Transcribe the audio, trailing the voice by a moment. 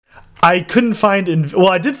I couldn't find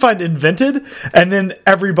I did find invented, and then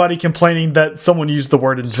everybody complaining that someone used the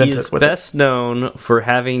word invented. He is with best known for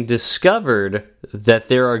having discovered that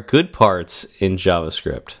there are good parts in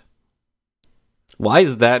JavaScript. Why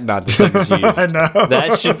is that not the sentence you used? I know.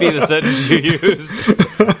 That should be the sentence you use.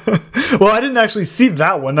 Well, I didn't actually see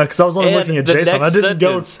that one because I was only looking at JSON. I didn't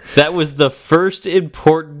go. That was the first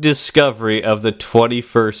important discovery of the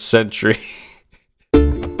 21st century.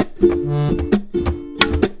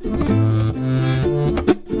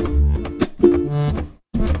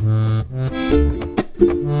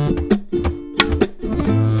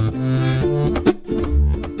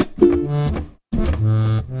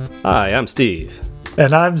 Hi, I'm Steve.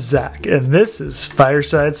 And I'm Zach, and this is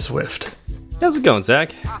Fireside Swift. How's it going,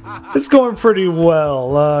 Zach? It's going pretty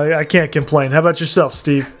well. I can't complain. How about yourself,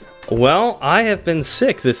 Steve? Well, I have been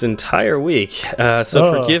sick this entire week,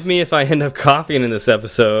 so forgive me if I end up coughing in this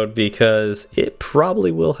episode, because it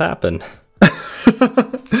probably will happen.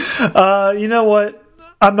 You know what?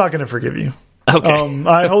 I'm not going to forgive you. Okay.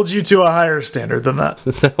 I hold you to a higher standard than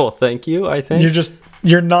that. Well, thank you, I think.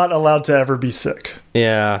 You're not allowed to ever be sick.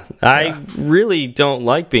 Yeah, I really don't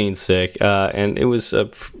like being sick, and it was a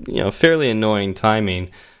fairly annoying timing.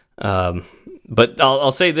 But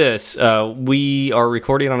I'll say this: we are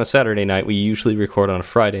recording on a Saturday night. We usually record on a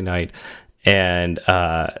Friday night, and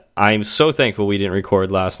I'm so thankful we didn't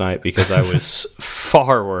record last night because I was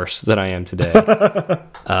far worse than I am today.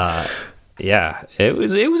 Yeah, it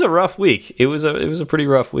was a rough week. It was a pretty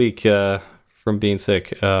rough week from being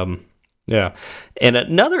sick. Yeah, and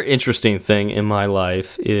another interesting thing in my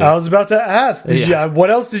life is I was about to ask. What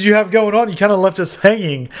else did you have going on? You kind of left us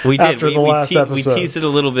hanging. We did. After the last episode. We teased it a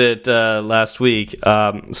little bit last week.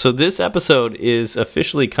 So this episode is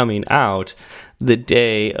officially coming out the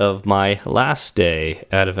day of my last day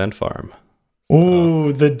at Event Farm.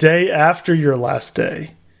 Ooh, the day after your last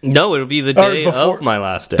day. No, it'll be the day of my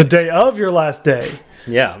last day. The day of your last day.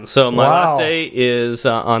 Yeah. So my last day is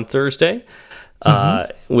on Thursday.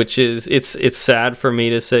 Which is it's sad for me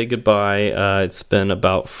to say goodbye. It's been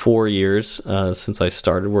about 4 years since I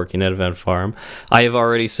started working at Event Farm. I have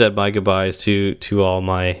already said my goodbyes to all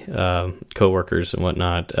my coworkers and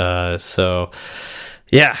whatnot. So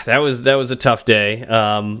yeah, that was a tough day.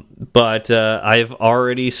 But I've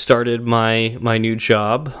already started my new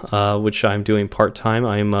job, which I'm doing part-time.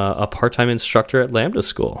 I'm a part-time instructor at Lambda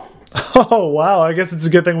School. Oh, wow. I guess it's a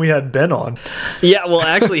good thing we had Ben on. Yeah, well,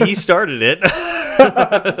 actually, he started it.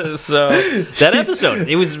 So, that episode,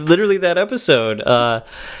 it was literally that episode.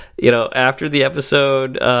 After the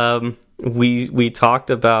episode, we talked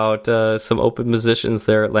about some open positions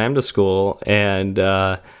there at Lambda School, and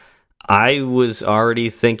I was already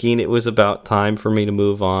thinking it was about time for me to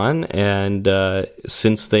move on, and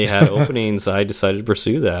since they had openings, I decided to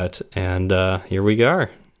pursue that, and here we are.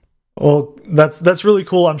 Well, that's really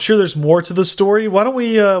cool. I'm sure there's more to the story. Why don't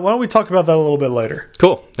we talk about that a little bit later?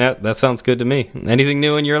 Cool. That sounds good to me. Anything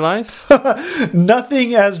new in your life?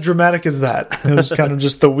 Nothing as dramatic as that. It was kind of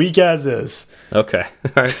just the week as is. Okay.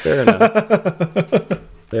 All right. Fair enough.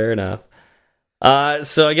 Fair enough.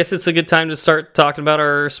 So I guess it's a good time to start talking about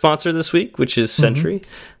our sponsor this week, which is Sentry.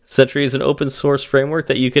 Sentry is an open source framework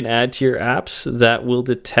that you can add to your apps that will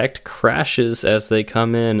detect crashes as they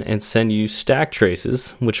come in and send you stack traces,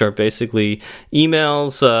 which are basically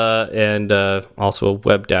emails and also a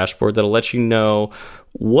web dashboard that'll let you know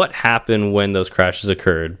what happened when those crashes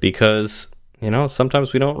occurred. Because,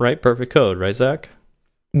 sometimes we don't write perfect code, right, Zach?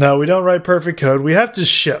 No, we don't write perfect code. We have to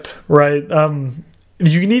ship, right?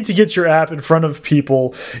 You need to get your app in front of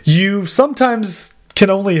people. You sometimes can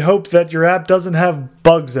only hope that your app doesn't have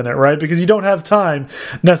bugs in it, right? Because you don't have time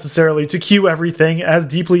necessarily to queue everything as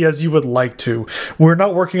deeply as you would like to. We're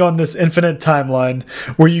not working on this infinite timeline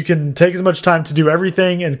where you can take as much time to do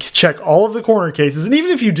everything and check all of the corner cases. And even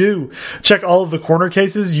if you do check all of the corner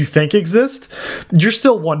cases you think exist, you're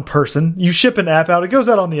still one person. You ship an app out, it goes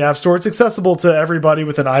out on the App Store. It's accessible to everybody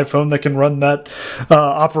with an iPhone that can run that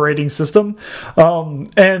operating system.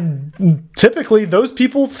 And typically those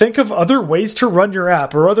people think of other ways to run your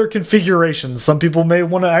app or other configurations. Some people may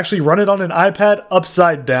want to actually run it on an iPad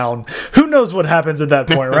upside down. Who knows what happens at that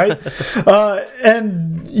point, right?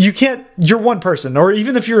 And you're one person, or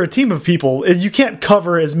even if you're a team of people, you can't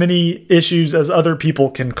cover as many issues as other people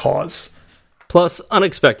can cause. Plus,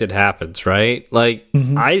 unexpected happens, right? Like,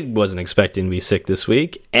 I wasn't expecting to be sick this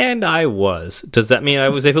week, and I was. Does that mean I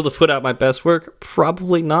was able to put out my best work?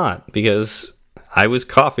 Probably not, because I was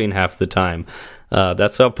coughing half the time.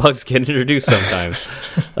 That's how bugs get introduced sometimes.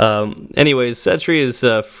 Anyways, Sentry is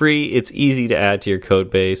free. It's easy to add to your code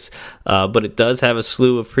base, but it does have a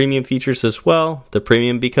slew of premium features as well. The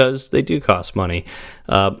premium because they do cost money.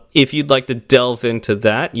 If you'd like to delve into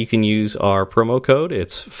that, you can use our promo code.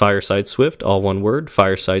 It's Fireside Swift, all one word,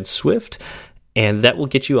 Fireside Swift, and that will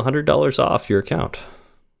get you $100 off your account.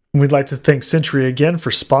 We'd like to thank Sentry again for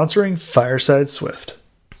sponsoring Fireside Swift.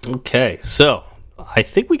 Okay, so I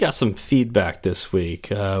think we got some feedback this week.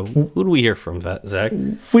 Who do we hear from, Zach?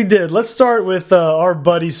 We did. Let's start with our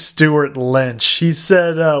buddy Stuart Lynch. He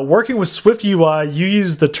said, working with Swift UI, you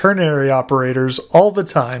use the ternary operators all the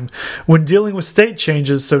time when dealing with state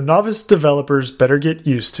changes, so novice developers better get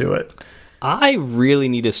used to it. I really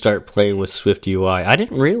need to start playing with Swift UI. I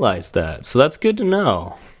didn't realize that, so that's good to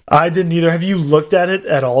know. I didn't either. Have you looked at it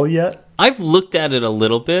at all yet? I've looked at it a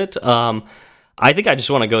little bit. I think I just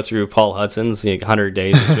want to go through Paul Hudson's 100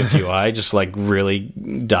 Days of Swift UI, just like really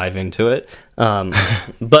dive into it.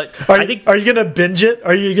 But are you gonna binge it?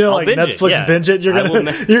 Are you gonna Netflix binge it?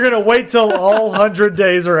 You're gonna wait till all 100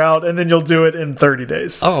 days are out, and then you'll do it in 30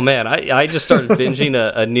 days. Oh man, I just started binging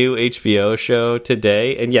a new HBO show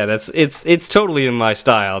today, and yeah, it's totally in my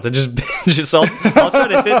style to just binge it. So I'll try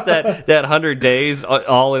to fit that 100 days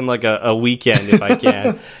all in like a weekend if I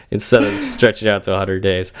can, instead of stretching out to 100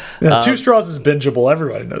 days. Yeah, Two Straws is bingeable.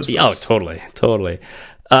 Everybody knows this. Oh, totally.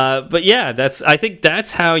 But yeah, I think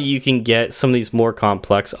that's how you can get some of these more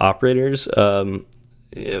complex operators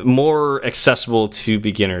more accessible to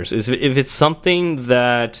beginners. Is if it's something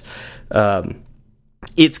that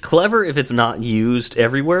it's clever if it's not used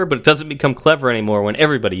everywhere, but it doesn't become clever anymore when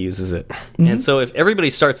everybody uses it. And so if everybody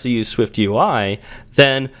starts to use Swift UI,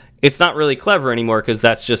 then it's not really clever anymore because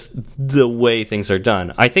that's just the way things are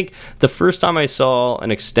done. I think the first time I saw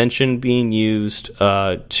an extension being used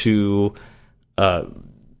to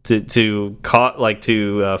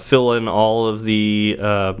fill in all of the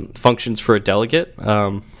functions for a delegate,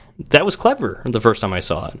 that was clever the first time I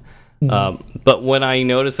saw it. But when I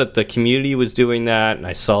noticed that the community was doing that, and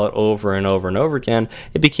I saw it over and over and over again,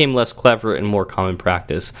 it became less clever and more common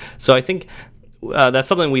practice. So I think that's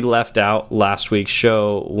something we left out last week's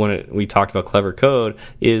show when we talked about clever code.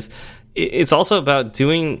 Is it's also about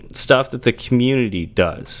doing stuff that the community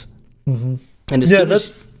does. And what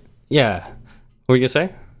were you gonna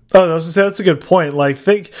say? Oh, I was gonna say that's a good point. Like,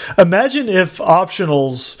 imagine if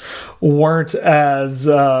optionals weren't as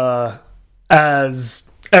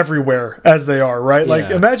everywhere as they are, right? Like,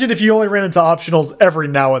 imagine if you only ran into optionals every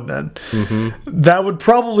now and then. That would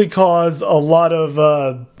probably cause a lot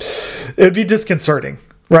of it'd be disconcerting,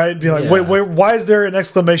 right? It'd be like, wait, why is there an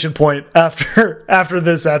exclamation point after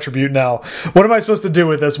this attribute now? What am I supposed to do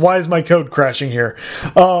with this? Why is my code crashing here?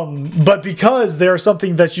 But because they are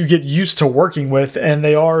something that you get used to working with, and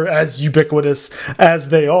they are as ubiquitous as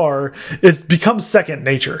they are, it becomes second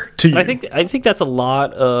nature to you. I think that's a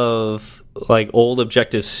lot of like old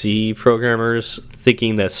Objective-C programmers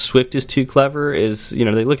thinking that Swift is too clever. Is they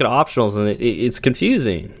look at optionals and it's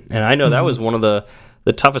confusing. And I know that was one of the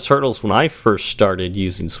toughest hurdles when I first started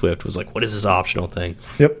using Swift, was like, what is this optional thing?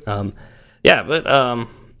 Yep.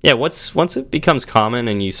 Once it becomes common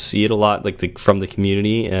and you see it a lot, like from the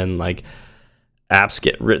community, and like apps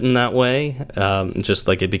get written that way, just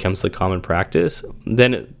like it becomes the common practice,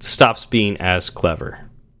 then it stops being as clever.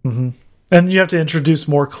 And you have to introduce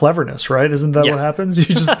more cleverness, right? Isn't that what happens? You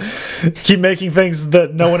just keep making things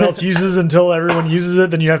that no one else uses until everyone uses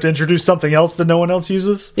it. Then you have to introduce something else that no one else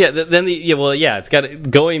uses. Yeah. It's got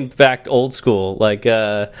going back old school, like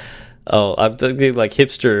I'm thinking like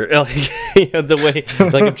hipster, the way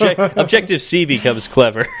like Objective-C becomes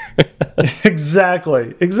clever.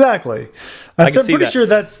 Exactly. I'm pretty sure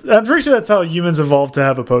that's how humans evolved to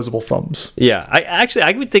have opposable thumbs. Yeah,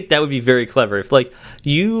 I would think that would be very clever if like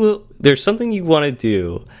there's something you want to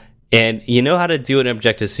do, and you know how to do it in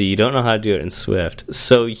Objective-C, you don't know how to do it in Swift,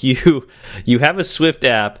 so you have a Swift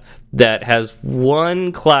app that has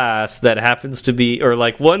one class that happens to be, or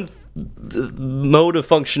like one mode of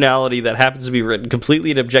functionality that happens to be written completely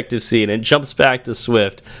in Objective-C, and it jumps back to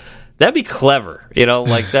Swift. That'd be clever,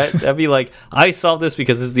 like that'd be like, I solved this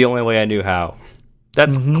because this is the only way I knew how.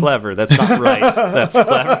 That's clever. That's not right. That's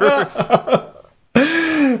clever.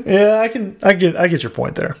 Yeah, I get your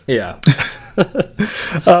point there. Yeah.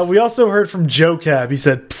 We also heard from Joe Cab. He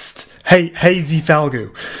said, "Psst, hey Z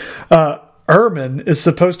Falgu. Ermine is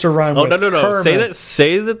supposed to rhyme with no. Herman.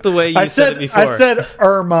 Say that the way you said it before. I said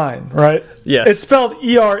Ermine, right? Yes. It's spelled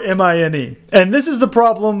Ermine. And this is the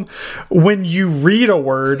problem when you read a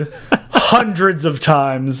word hundreds of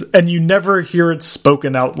times and you never hear it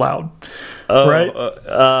spoken out loud. right?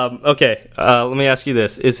 Okay. Let me ask you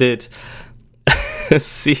this: is it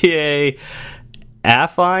CA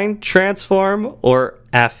affine transform or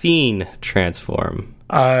affine transform?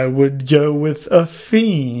 I would go with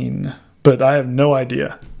affine, but I have no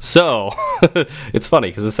idea. So it's funny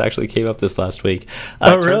because this actually came up this last week.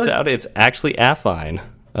 Really? Turns out it's actually affine.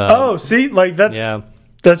 See, like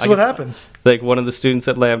that's what happens. Like one of the students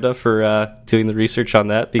at Lambda for doing the research on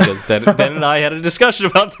that, because Ben and I had a discussion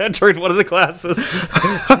about that during one of the classes.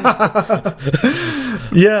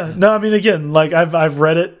 Yeah, no, I mean, again, like I've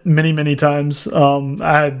read it many times.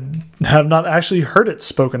 I have not actually heard it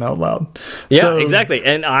spoken out loud. Yeah, so, exactly.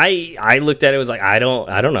 And I looked at it, was like, I don't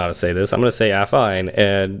know how to say this. I'm going to say affine,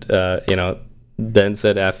 and Ben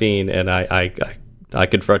said affine, and I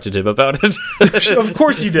confronted him about it. Of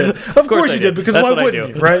course you did. Of course you did, because why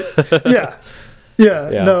wouldn't you, right? Yeah.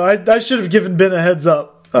 No, I should have given Ben a heads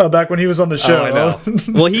up back when he was on the show. Oh, I know.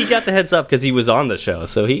 Well, he got the heads up because he was on the show,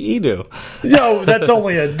 so he knew. No, that's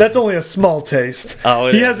only a small taste. Oh,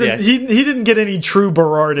 he hasn't. Yeah. He didn't get any true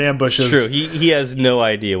Berard ambushes. True. He has no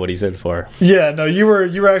idea what he's in for. Yeah. No, you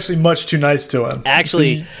were actually much too nice to him.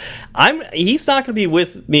 Actually. He's not going to be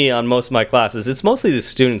with me on most of my classes. It's mostly the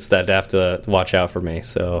students that have to watch out for me,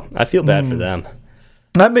 so I feel bad for them.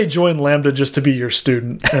 I may join Lambda just to be your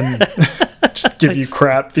student and just give you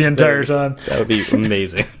crap the entire time. That would be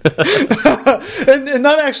amazing. and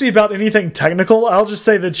not actually about anything technical. I'll just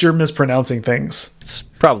say that you're mispronouncing things. It's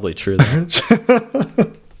probably true, though.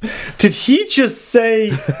 Did he just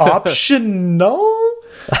say optional?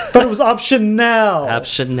 But it was optional.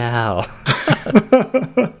 Optional.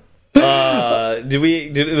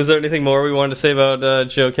 Was there anything more we wanted to say about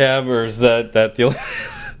Joe Cab, or is that the only?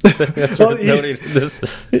 That's well,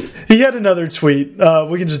 he had another tweet.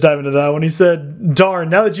 We can just dive into that one. He said, "Darn,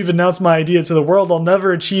 now that you've announced my idea to the world, I'll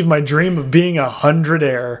never achieve my dream of being 100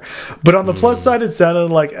 air. But on the plus side, it sounded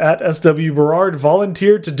like at SW Berard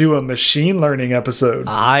volunteered to do a machine learning episode."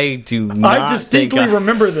 I distinctly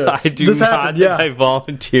remember this. I do this not happened. think Yeah, I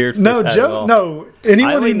volunteered. For no, that Joe. at all. No,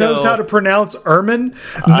 anyone who knows how to pronounce Ermin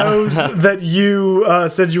knows that you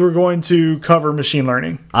said you were going to cover machine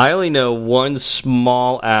learning. I only know one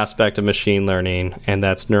small aspect of machine learning, and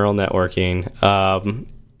that's neural networking.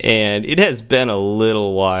 And it has been a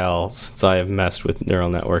little while since I have messed with neural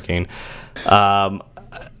networking.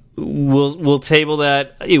 We'll table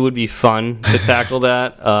that. It would be fun to tackle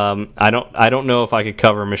that. I don't know if I could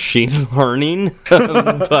cover machine learning,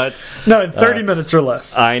 but no, in 30 minutes or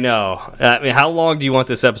less. I know. I mean, how long do you want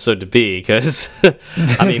this episode to be? Because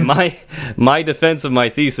I mean, my defense of my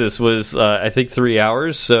thesis was I think 3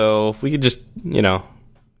 hours. So if we could just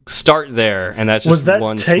start there, and that's just was that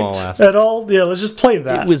one taped small aspect. At all? Yeah, let's just play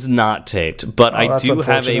that. It was not taped, but I do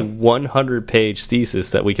have a unfortunate. 100-page thesis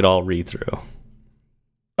that we could all read through.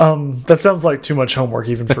 That sounds like too much homework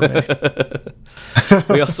even for me.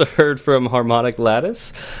 We also heard from Harmonic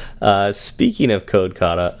Lattice. Speaking of code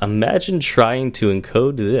kata, imagine trying to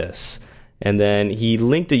encode this. And then he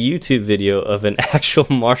linked a YouTube video of an actual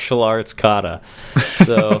martial arts kata.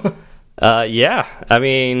 So, yeah, I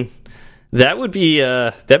mean, that'd be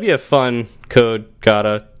a fun code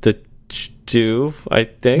kata to do, I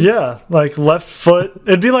think. Yeah, like left foot.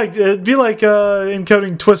 It'd be like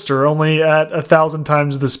encoding Twister, only at 1,000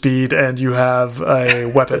 times the speed, and you have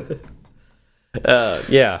a weapon.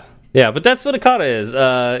 Yeah, but that's what a kata is.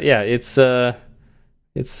 Yeah, it's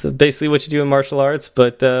basically what you do in martial arts,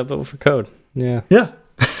 but for code. Yeah. I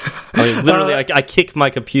mean, literally, I kick my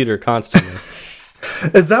computer constantly.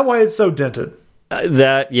 Is that why it's so dented?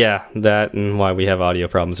 That and why we have audio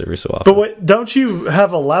problems every so often. But wait, don't you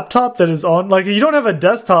have a laptop that is on? Like, you don't have a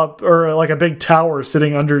desktop or like a big tower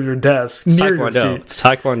sitting under your desk near your feet. It's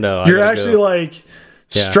Taekwondo. You're actually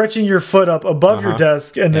stretching your foot up above your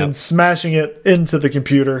desk and then smashing it into the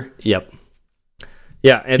computer. Yep.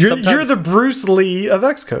 Yeah, and you're the Bruce Lee of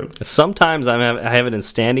Xcode. Sometimes I have it in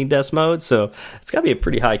standing desk mode, so it's got to be a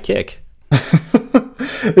pretty high kick.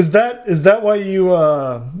 Is that why you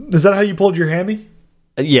is that how you pulled your hammy?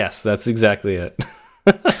 Yes, that's exactly it.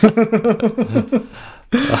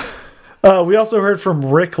 We also heard from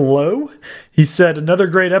Rick Lowe. He said, "Another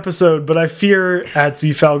great episode, but I fear at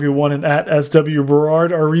ZFalgu1 and at SW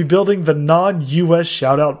Berard are rebuilding the non-US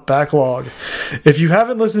shoutout backlog. If you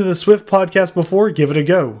haven't listened to the Swift podcast before, give it a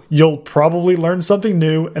go. You'll probably learn something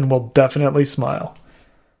new and will definitely smile."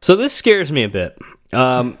 So this scares me a bit.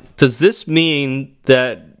 Does this mean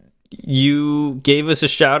that you gave us a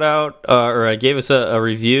shout out or I gave us a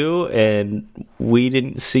review and we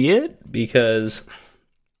didn't see it? Because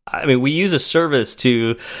I mean, we use a service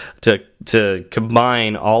to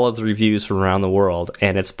combine all of the reviews from around the world,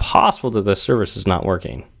 and it's possible that the service is not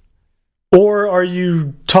working. or are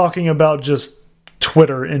you talking about just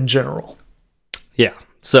Twitter in general? Yeah.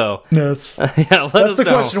 So that's that's the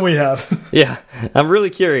question we have. Yeah, I'm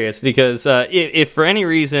really curious because if for any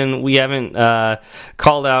reason we haven't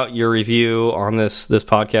called out your review on this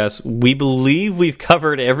podcast, we believe we've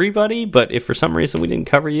covered everybody. But if for some reason we didn't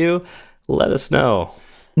cover you, let us know.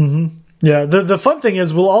 Yeah, the fun thing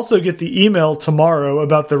is we'll also get the email tomorrow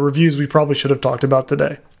about the reviews we probably should have talked about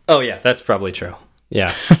today. Oh yeah, that's probably true.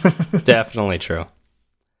 Yeah, definitely true.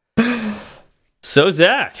 So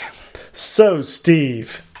Zach. So,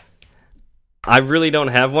 Steve. I really don't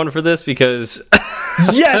have one for this because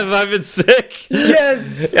yes, I've been sick.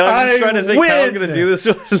 Yes, and I'm just trying to think how I'm going to do this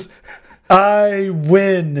one. I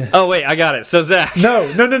win. Oh, wait, I got it. So, Zach.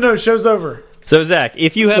 No, show's over. So, Zach,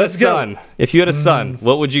 if you had a son,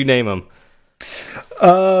 what would you name him?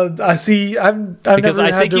 I see. I've because never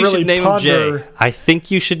I had think to you really should name ponder. him Jay. I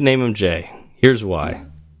think you should name him Jay. Here's why.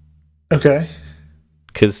 Okay.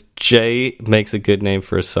 Because Jay makes a good name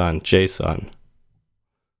for a son. Jason.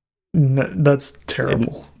 That's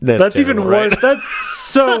terrible. That's terrible, even worse. Right? That's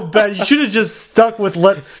so bad. You should have just stuck with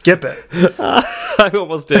 "let's skip it." I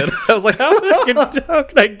almost did. I was like, how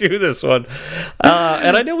can I do this one?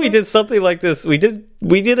 And I know we did something like this. We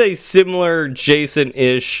did a similar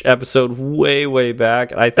Jason-ish episode way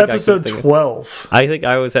back. I think episode 12. I think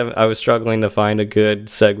I was struggling to find a good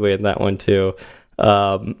segue in that one too.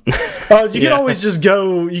 You can always just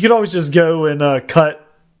go. You can always just go and cut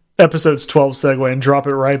episode's 12 segue and drop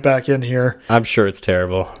it right back in here. I'm sure it's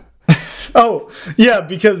terrible. Oh yeah,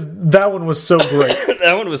 because that one was so great.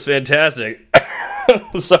 That one was fantastic.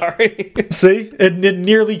 I'm sorry. See, it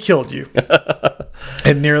nearly killed you.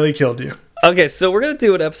 It nearly killed you. Okay, so we're gonna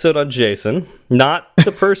do an episode on Jason, not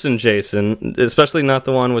the person Jason, especially not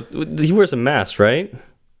the one with he wears a mask, right?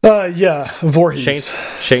 Yeah, Voorhees.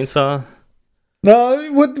 Chainsaw.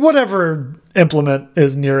 Whatever implement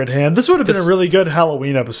is near at hand. This would have been a really good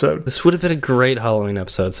Halloween episode. This would have been a great Halloween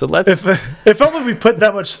episode. So let's. If only we put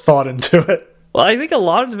that much thought into it. Well, I think a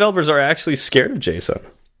lot of developers are actually scared of Jason.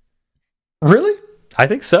 Really? I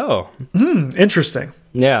think so. Interesting.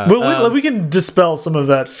 Yeah. Well, we can dispel some of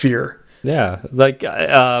that fear. Yeah.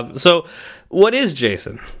 So what is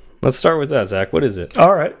Jason? Let's start with that, Zach. What is it?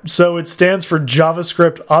 All right. So it stands for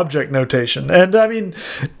JavaScript Object Notation. And I mean,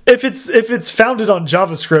 if it's founded on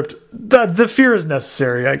JavaScript, the fear is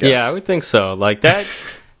necessary, I guess. Yeah, I would think so. Like that,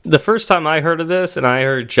 the first time I heard of this and I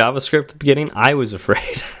heard JavaScript at the beginning, I was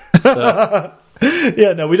afraid. So.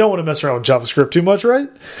 Yeah, no, we don't want to mess around with JavaScript too much, right?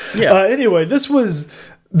 Yeah. Anyway, this was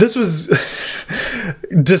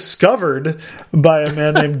discovered by a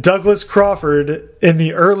man named Douglas Crawford in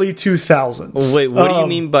the early 2000s. Wait, what do you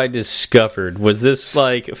mean by discovered? Was this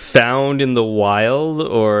like found in the wild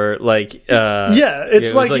or like yeah,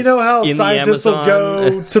 it's like you know how scientists will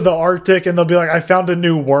go to the Arctic and they'll be like, I found a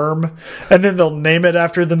new worm, and then they'll name it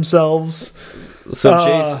after themselves.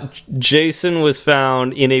 So Jason was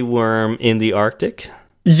found in a worm in the Arctic?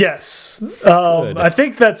 Yes. I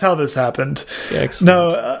think that's how this happened. Excellent.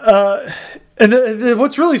 No, and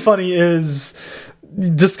what's really funny is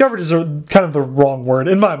discovered is kind of the wrong word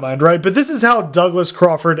in my mind, right? But this is how Douglas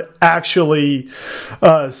Crawford actually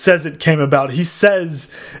says it came about. He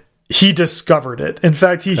says he discovered it. In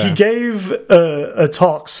fact, he gave a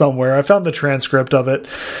talk somewhere. I found the transcript of it.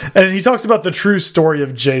 And he talks about the true story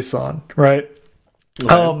of JSON, right?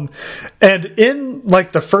 Right. And in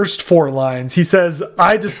like the first 4 lines, he says,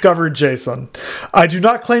 I discovered JSON. I do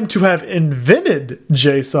not claim to have invented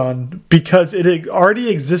JSON because it already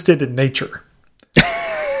existed in nature.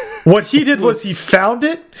 What he did was he found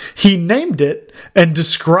it, he named it, and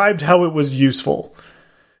described how it was useful.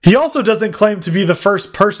 He also doesn't claim to be the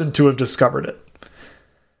first person to have discovered it.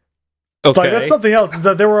 Okay. Like, that's something else, is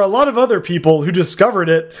that there were a lot of other people who discovered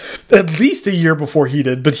it at least a year before he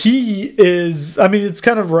did. But he is, I mean, it's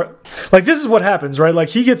kind of like, this is what happens, right? Like,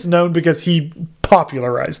 he gets known because he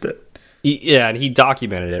popularized it. Yeah, and he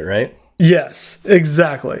documented it, right? Yes,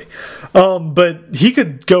 exactly. But he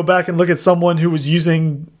could go back and look at someone who was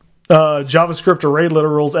using JavaScript array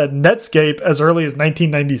literals at Netscape as early as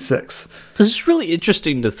 1996. This is really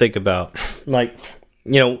interesting to think about. Like,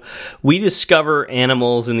 you know, we discover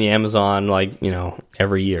animals in the Amazon, like, you know,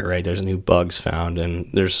 every year, right? There's new bugs found, and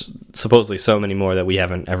there's supposedly so many more that we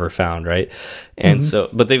haven't ever found, right? And so,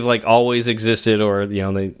 but they've like always existed, or, you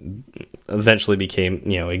know, they eventually became,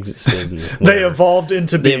 you know, existed. They evolved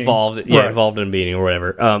into being. They evolved, yeah, right. Evolved into being, or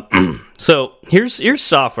whatever. So here's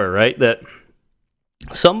software, right? That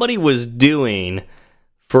somebody was doing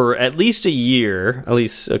for at least a year, at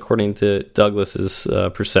least according to Douglas's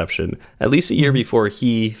perception, at least a year before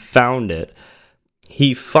he found it.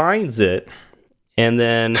 He finds it, and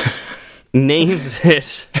then named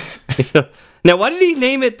it. Now, why did he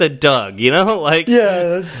name it the Doug? Like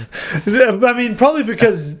yeah, I mean, probably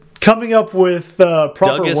because coming up with proper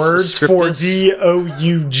Dougus words Scriptus. for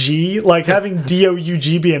DOUG, like having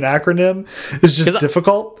DOUG be an acronym is just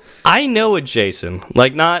difficult. I know a Jason,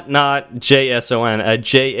 like not JSON, a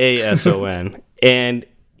JASON, and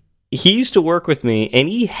he used to work with me, and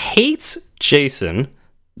he hates Jason,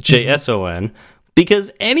 JSON,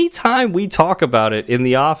 because anytime we talk about it in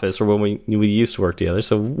the office, or when we used to work together,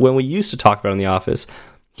 so when we used to talk about it in the office,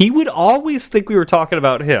 he would always think we were talking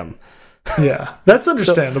about him. Yeah, that's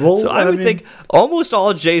understandable. So I would think almost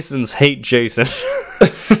all Jasons hate Jason.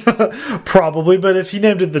 Probably, but if he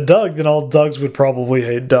named it the Doug, then all Dougs would probably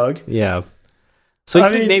hate Doug. Yeah. So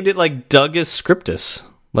he named it like Dougus Scriptus,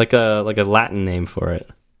 like a Latin name for it.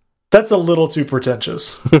 That's a little too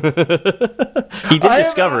pretentious. He did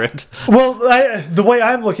discover it. Well, the way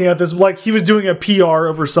I'm looking at this, like he was doing a PR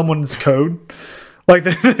over someone's code. Like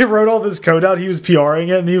they wrote all this code out, he was PRing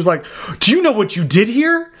it, and he was like, "Do you know what you did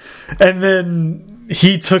here?" And then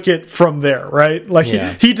he took it from there, right? Like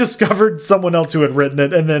he discovered someone else who had written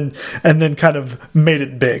it, and then kind of made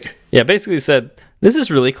it big. Yeah, basically said, "This is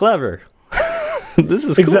really clever. This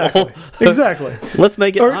is cool. Exactly. Let's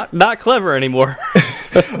make it not clever anymore."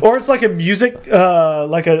 Or it's like a music,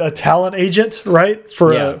 like a talent agent, right?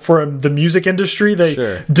 For the music industry,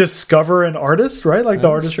 they discover an artist, right? Like the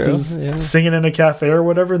artist is singing in a cafe or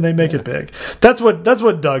whatever, and they make it big. That's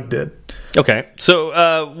what Doug did. Okay,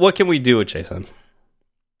 so what can we do with JSON?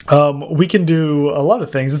 We can do a lot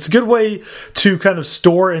of things. It's a good way to kind of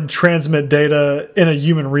store and transmit data in a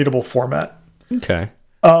human readable format. Okay.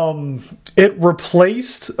 It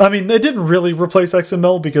replaced, I mean, it didn't really replace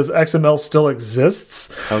XML because XML still exists.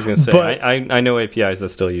 I was going to say, but, I know APIs that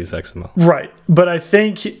still use XML. Right. But I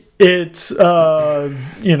think it's, where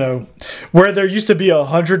there used to be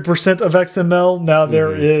 100% of XML, now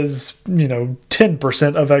there is,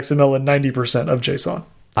 10% of XML and 90% of JSON.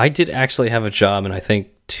 I did actually have a job in, I think,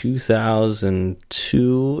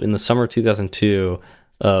 2002, in the summer of 2002,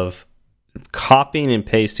 of copying and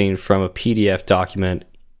pasting from a PDF document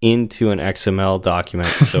into an XML document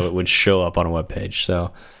so it would show up on a web page.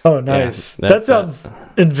 So, oh, nice. That sounds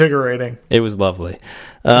invigorating. It was lovely.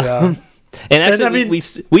 And actually,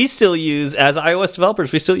 we still use, as iOS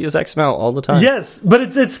developers, we still use XML all the time. Yes, but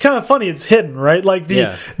it's kind of funny. It's hidden, right? Like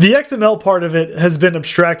the XML part of it has been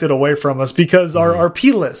abstracted away from us because our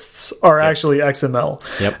P lists are actually XML.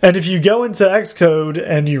 Yep. And if you go into Xcode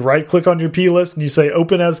and you right click on your P list and you say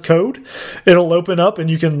open as code, it'll open up and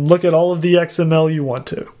you can look at all of the XML you want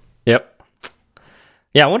to. Yep.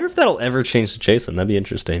 Yeah, I wonder if that'll ever change to JSON. That'd be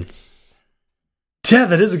interesting. Yeah,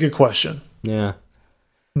 that is a good question. Yeah.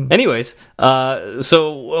 Anyways,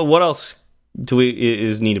 so what else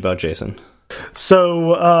is neat about JSON?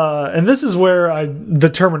 So, and this is where the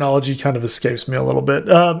terminology kind of escapes me a little bit.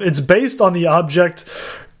 It's based on the object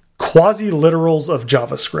quasi-literals of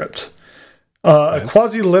JavaScript. A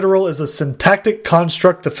quasi-literal is a syntactic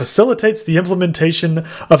construct that facilitates the implementation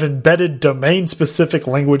of embedded domain-specific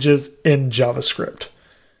languages in JavaScript.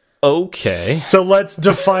 Okay. So let's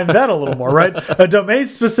define that a little more, right? A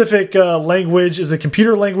domain-specific language is a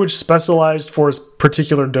computer language specialized for a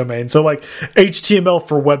particular domain. So like HTML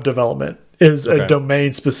for web development is a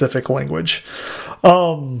domain-specific language.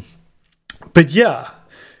 But yeah.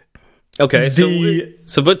 Okay,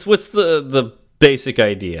 so what's the basic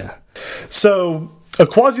idea? So a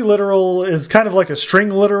quasi-literal is kind of like a string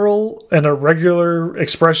literal and a regular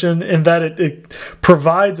expression in that it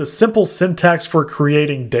provides a simple syntax for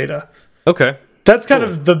creating data. Okay. That's kind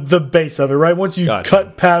of the base of it, right? Once you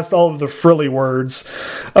cut past all of the frilly words,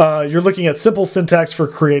 you're looking at simple syntax for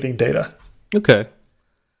creating data. Okay.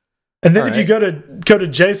 And then if you go to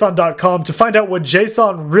JSON.com to find out what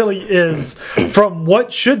JSON really is from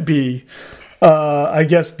what should be, I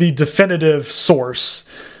guess, the definitive source,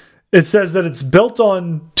 it says that it's built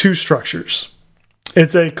on two structures.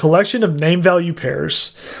 It's a collection of name-value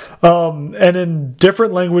pairs. And in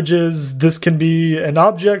different languages, this can be an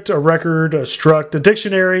object, a record, a struct, a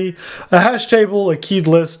dictionary, a hash table, a keyed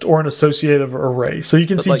list, or an associative array. So you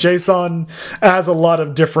can see JSON as a lot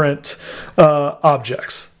of different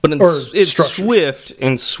objects. But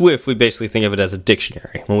in Swift, we basically think of it as a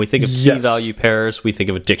dictionary. When we think of key-value pairs, we think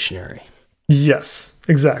of a dictionary. Yes,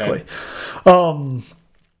 exactly. Okay.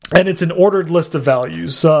 And it's an ordered list of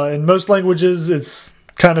values. In most languages, it's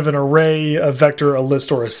kind of an array, a vector, a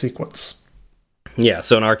list, or a sequence. Yeah,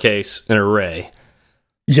 so in our case, an array.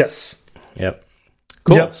 Yes. Yep.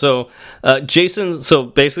 Cool. Yep. So JSON, so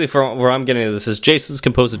basically from where I'm getting at this is JSON's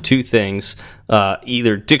composed of two things,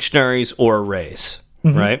 either dictionaries or arrays,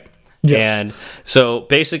 right? Yes. And so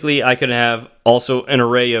basically I could have also an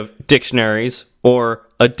array of dictionaries or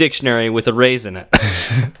a dictionary with arrays in it.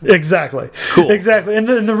 Exactly. Cool. Exactly. And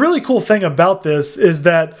the really cool thing about this is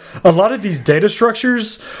that a lot of these data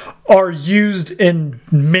structures are used in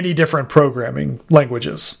many different programming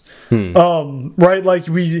languages. Right? Like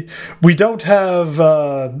we don't have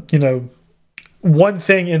one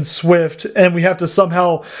thing in Swift, and we have to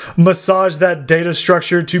somehow massage that data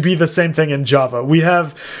structure to be the same thing in Java. We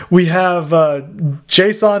have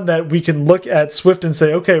JSON that we can look at Swift and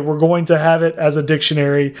say, okay, we're going to have it as a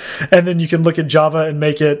dictionary, and then you can look at Java and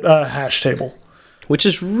make it a hash table. Which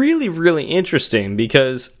is really, really interesting,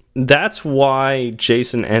 because that's why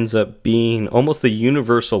JSON ends up being almost the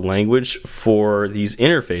universal language for these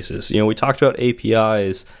interfaces. We talked about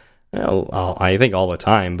APIs, I think all the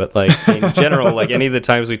time, but like in general, like any of the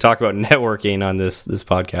times we talk about networking on this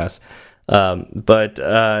podcast.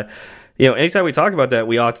 Anytime we talk about that,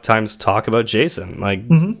 we oftentimes talk about JSON. Like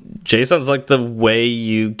JSON's like the way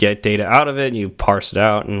you get data out of it and you parse it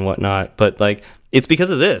out and whatnot. But like it's because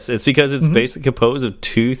of this. It's because it's basically composed of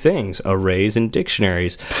two things: arrays and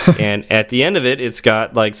dictionaries. And at the end of it, it's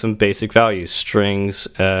got like some basic values: strings.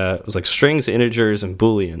 It was like strings, integers, and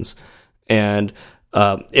booleans. And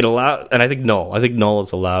it allowed, and I think null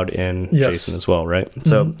is allowed in JSON as well, right?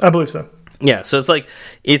 So I believe so. Yeah, so it's like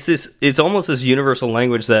it's almost this universal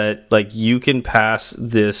language that like you can pass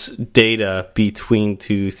this data between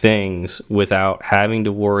two things without having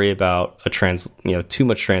to worry about too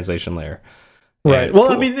much translation layer. Right. Well,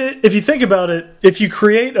 cool. I mean, if you think about it, if you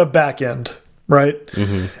create a backend, right?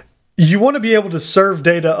 You want to be able to serve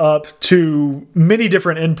data up to many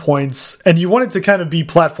different endpoints, and you want it to kind of be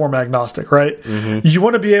platform agnostic, right? You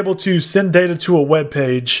want to be able to send data to a web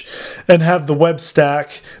page and have the web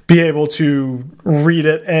stack be able to read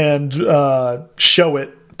it and show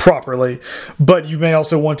it properly, but you may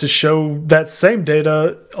also want to show that same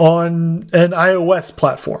data on an iOS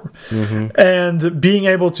platform. And being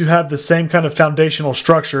able to have the same kind of foundational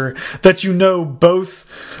structure that both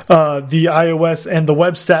the iOS and the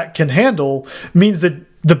web stack can handle means that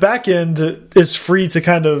the backend is free to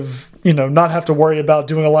kind of not have to worry about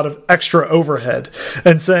doing a lot of extra overhead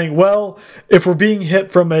and saying, well, if we're being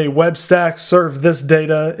hit from a web stack, serve this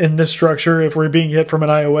data in this structure. If we're being hit from an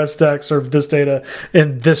iOS stack, serve this data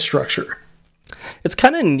in this structure. It's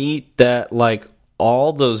kind of neat that like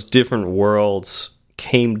all those different worlds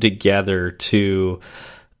came together to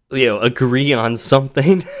agree on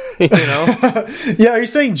something. Yeah, are you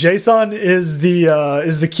saying JSON is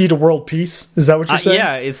the key to world peace? Is that what you're saying?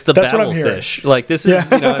 Yeah, it's the Babel fish. Like this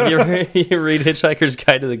is if you read Hitchhiker's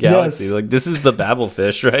Guide to the Galaxy, like this is the Babel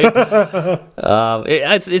fish, right?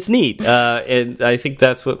 It's neat, and I think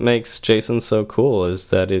that's what makes JSON so cool, is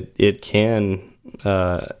that it can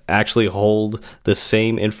actually hold the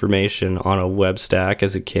same information on a web stack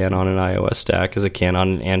as it can on an iOS stack, as it can on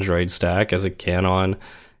an Android stack, as it can on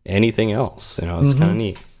anything else. It's kind of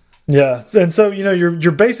neat. Yeah, and so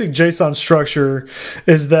your basic JSON structure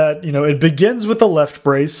is that it begins with a left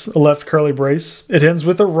brace, a left curly brace. It ends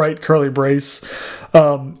with a right curly brace.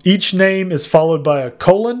 Each name is followed by a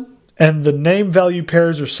colon, and the name value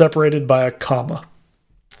pairs are separated by a comma.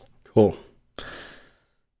 Cool.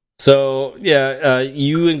 So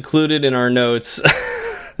you included in our notes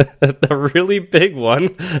the really big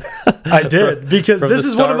one. I did, because this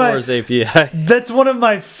is one of my API. That's one of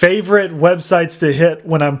my favorite websites to hit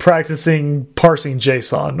when I'm practicing parsing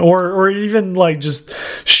JSON, or even like just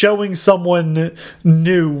showing someone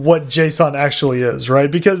new what JSON actually is, right?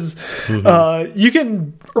 Because you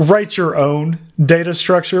can write your own data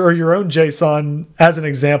structure or your own JSON as an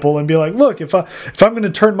example and be like, look, if I'm going to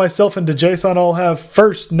turn myself into JSON, I'll have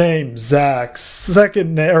first name Zach,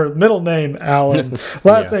 second name or middle name Alan,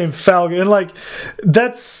 last name Falcon, and like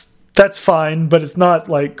that's fine, but it's not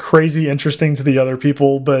like crazy interesting to the other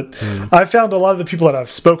people. But I found a lot of the people that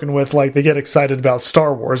I've spoken with, like they get excited about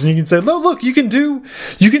Star Wars, and you can say, look, you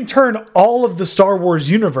can turn all of the Star Wars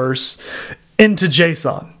universe into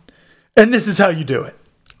JSON, and this is how you do it.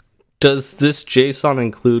 Does this JSON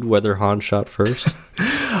include whether Han shot first?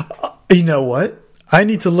 You know what? I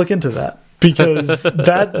need to look into that, because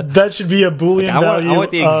that should be a Boolean value. I want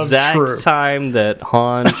the exact time that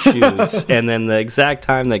Han shoots and then the exact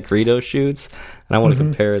time that Greedo shoots, and I want to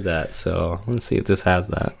compare that. So let's see if this has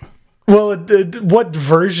that. Well, what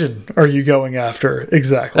version are you going after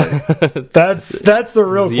exactly? That's the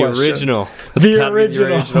real question. Original. The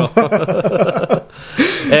original.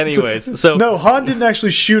 Anyways, so no, Han didn't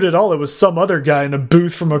actually shoot at all. It was some other guy in a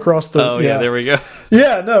booth from across the. Oh yeah, there we go.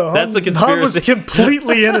 Yeah, no, that's the conspiracy. Han was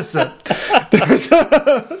completely innocent.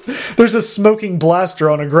 There's a smoking blaster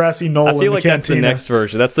on a grassy knoll. I feel like that's the next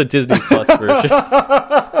version. That's the Disney Plus version.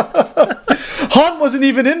 Han wasn't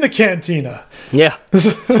even in the cantina. Yeah,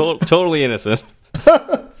 totally innocent.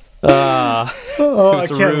 I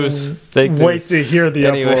can't wait to hear the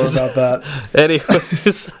uproar about that.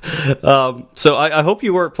 Anyways, so I hope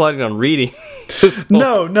you weren't planning on reading.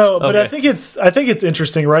 No, but okay. I think it's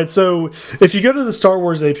interesting, right? So if you go to the Star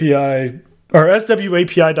Wars API or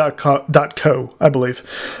SWAPI.co, I believe,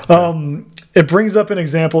 it brings up an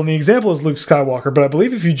example, and the example is Luke Skywalker. But I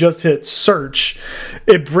believe if you just hit search,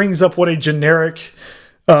 it brings up what a generic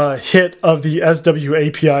hit of the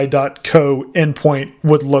SWAPI.co endpoint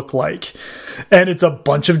would look like, and it's a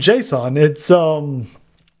bunch of JSON.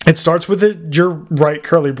 It starts with your right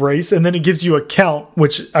curly brace, and then it gives you a count,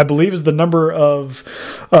 which I believe is the number of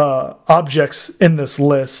objects in this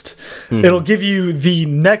list. It'll give you the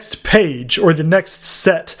next page or the next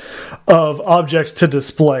set of objects to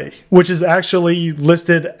display, which is actually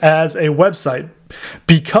listed as a website.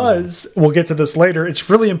 Because we'll get to this later, it's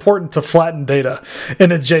really important to flatten data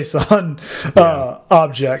in a JSON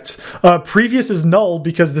object. Previous is null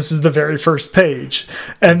because this is the very first page,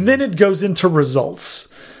 and then it goes into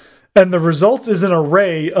results. And the results is an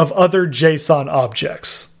array of other JSON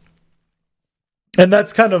objects. And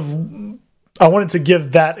that's kind of, I wanted to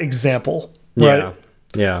give that example, right?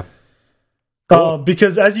 Yeah. Cool.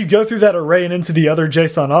 Because as you go through that array and into the other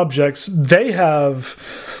JSON objects, they have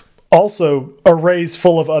also arrays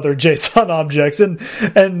full of other JSON objects, and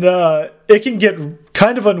it can get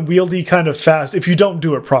kind of unwieldy kind of fast if you don't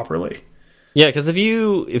do it properly. Yeah, because if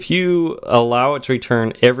you allow it to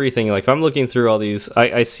return everything, like if I'm looking through all these,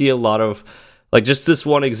 I see a lot of, like just this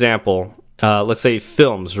one example, let's say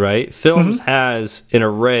films, right? Films has an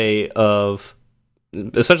array of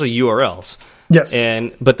essentially URLs. Yes.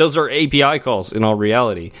 But those are API calls in all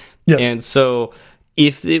reality. Yes. And so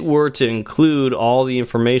if it were to include all the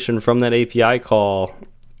information from that API call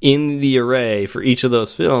in the array for each of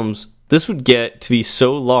those films, this would get to be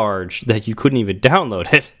so large that you couldn't even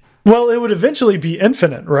download it. Well, it would eventually be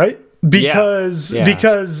infinite, right? Because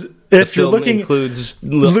if you're looking, includes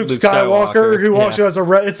Luke Skywalker, who also has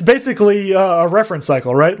it's basically a reference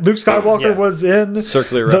cycle, right? Luke Skywalker was in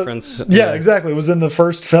circular reference. Yeah, exactly. It was in the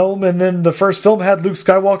first film, and then the first film had Luke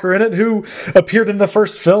Skywalker in it, who appeared in the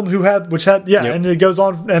first film, and it goes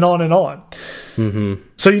on and on and on.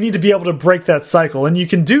 So you need to be able to break that cycle, and you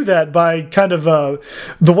can do that by kind of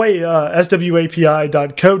the way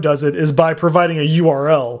SWAPI.co does it is by providing a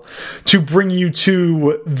URL to bring you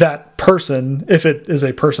to that person, if it is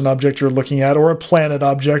a person object you're looking at, or a planet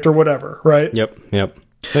object, or whatever, right? Yep.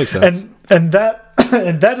 Makes sense. And that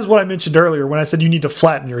and that is what I mentioned earlier when I said you need to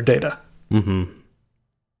flatten your data.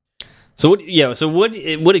 So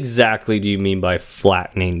what exactly do you mean by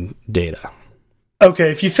flattening data?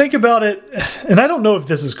 Okay, if you think about it, and I don't know if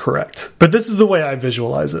this is correct, but this is the way I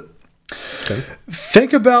visualize it. Okay.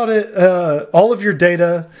 Think about it, all of your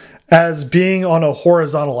data as being on a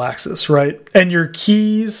horizontal axis, right? And your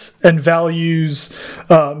keys and values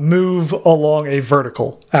move along a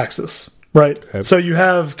vertical axis, right? Okay. So you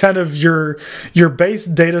have kind of your base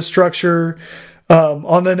data structure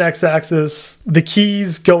on the x-axis, the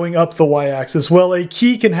keys going up the y-axis. Well, a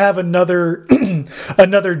key can have another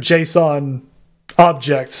another JSON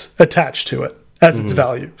object attached to it as its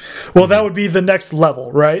value. Well, that would be the next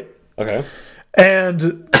level, right? Okay.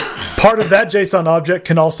 And part of that JSON object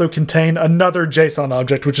can also contain another JSON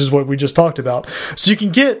object, which is what we just talked about. So you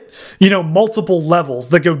can get, multiple levels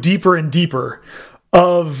that go deeper and deeper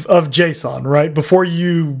of JSON, right? Before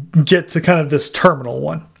you get to kind of this terminal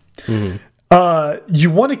one.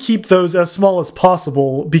 You want to keep those as small as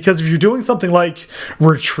possible, because if you're doing something like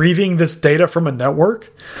retrieving this data from a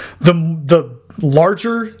network, the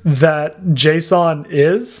larger that JSON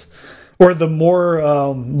is, or the more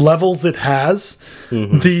levels it has,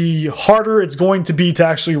 the harder it's going to be to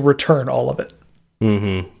actually return all of it.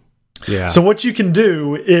 Yeah. So what you can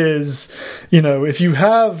do is, if you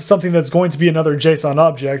have something that's going to be another JSON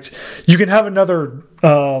object, you can have another,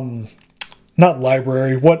 not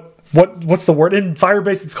library, what's the word? In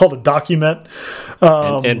Firebase, it's called a document.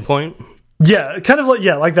 An endpoint? Yeah, kind of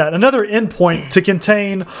like that. Another endpoint to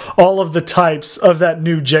contain all of the types of that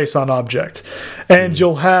new JSON object. And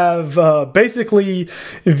you'll have basically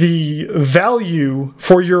the value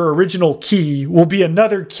for your original key will be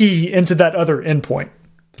another key into that other endpoint.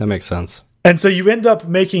 That makes sense. And so you end up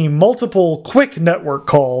making multiple quick network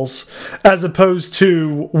calls as opposed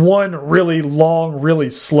to one really long, really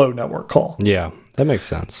slow network call. Yeah. that makes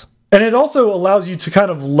sense. And it also allows you to kind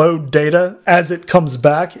of load data as it comes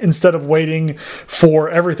back instead of waiting for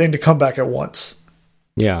everything to come back at once.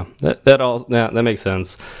 Yeah, that makes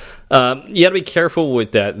sense. You got to be careful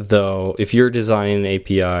with that, though. If you're designing an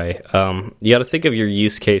API, you got to think of your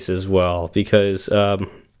use case as well. Because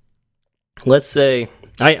let's say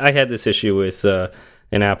I had this issue with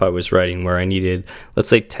an app I was writing where I needed, let's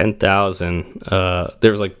say, 10,000.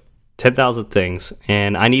 There was like 10,000 things,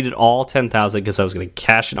 and I needed all 10,000 because I was going to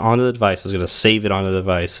cache it onto the device. I was going to save it onto the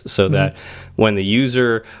device so that when the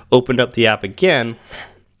user opened up the app again,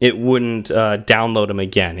 it wouldn't download them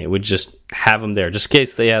again. It would just have them there, just in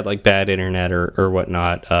case they had like bad internet or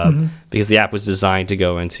whatnot, because the app was designed to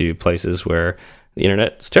go into places where the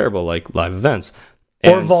internet's terrible, like live events.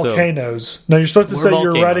 Or volcanoes. No, you're supposed to say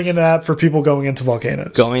you're writing an app for people going into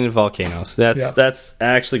volcanoes. Going into volcanoes. That's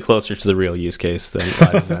actually closer to the real use case than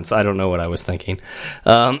live events. I don't know what I was thinking.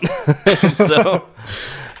 So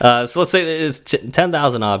let's say it's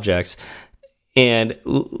 10,000 objects, and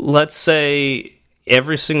let's say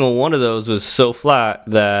every single one of those was so flat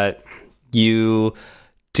that you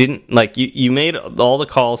didn't you made all the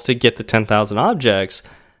calls to get the 10,000 objects.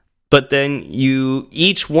 But then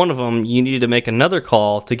each one of them, you needed to make another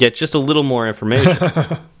call to get just a little more information.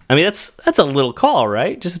 I mean, that's a little call,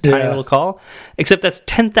 right? Just a tiny little call. Except that's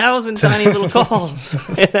 10,000 tiny little calls.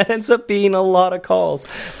 And that ends up being a lot of calls.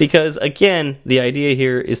 Because, again, the idea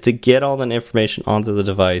here is to get all that information onto the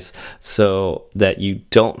device so that you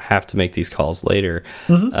don't have to make these calls later.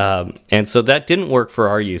 And so that didn't work for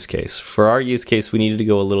our use case. For our use case, we needed to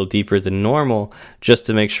go a little deeper than normal just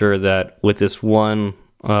to make sure that with this one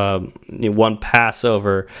pass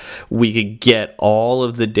over, we could get all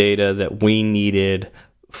of the data that we needed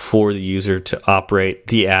for the user to operate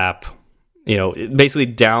the app, basically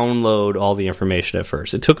download all the information at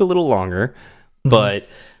first. It took a little longer, but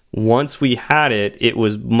once we had it, it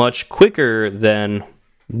was much quicker than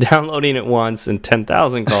downloading it once and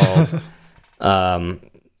 10,000 calls,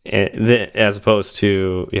 as opposed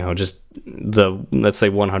to, just let's say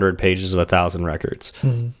 100 pages of 1,000 records.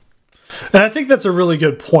 And I think that's a really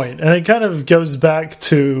good point. And it kind of goes back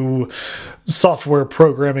to software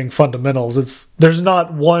programming fundamentals. There's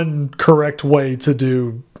not one correct way to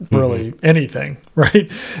do really anything,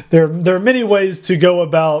 right? There are many ways to go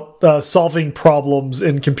about solving problems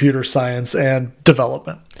in computer science and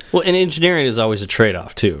development. Well, and engineering is always a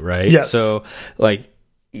trade-off too, right? Yes. So,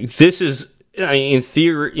 this is, in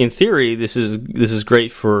theory, this is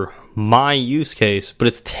great for my use case, but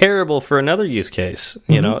it's terrible for another use case,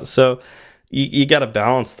 so you got to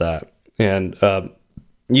balance that, and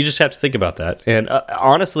you just have to think about that. And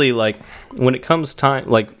honestly, when it comes time,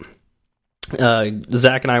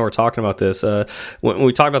 Zach and I were talking about this when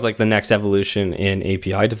we talk about the next evolution in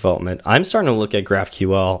API development. I'm starting to look at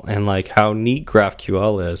GraphQL and how neat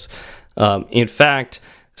GraphQL is. In fact,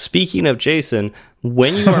 speaking of JSON,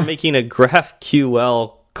 when you are making a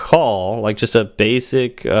GraphQL call, just a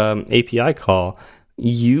basic API call,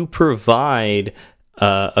 you provide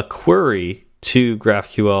a query to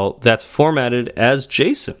GraphQL that's formatted as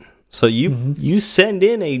JSON. So you send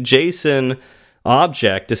in a JSON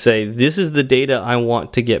object to say, this is the data I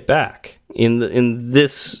want to get back in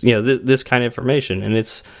this this kind of information, and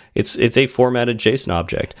it's a formatted JSON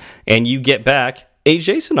object, and you get back a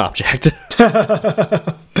JSON object.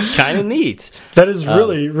 Kind of neat. That is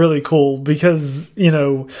really really cool, because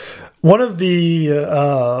one of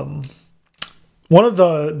the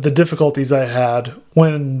difficulties I had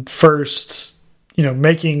when first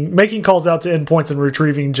making calls out to endpoints and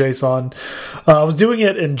retrieving JSON, I was doing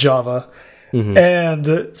it in Java,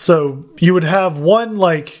 and so you would have one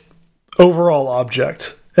overall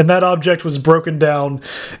object, and that object was broken down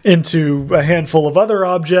into a handful of other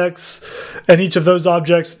objects, and each of those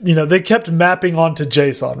objects, they kept mapping onto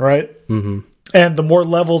JSON, right? And the more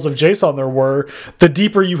levels of JSON there were, the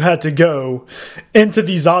deeper you had to go into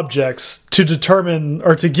these objects to determine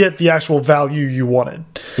or to get the actual value you wanted.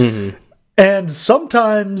 And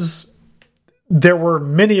sometimes there were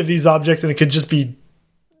many of these objects, and it could just be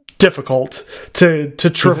difficult to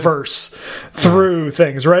traverse through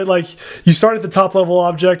things, right? You start at the top level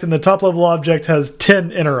object, and the top level object has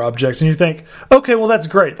 10 inner objects, and you think, okay, well, that's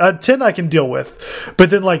great. 10 I can deal with. But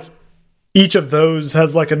then each of those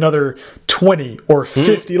has another 20 or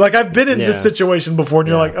 50. I've been in this situation before, and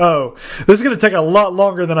you're like, oh, this is going to take a lot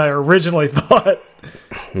longer than I originally thought.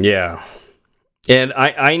 Yeah. And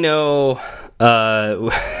I know,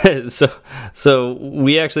 so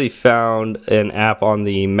we actually found an app on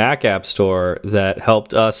the Mac App Store that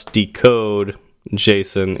helped us decode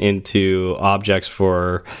JSON into objects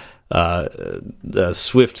for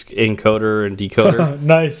Swift encoder and decoder.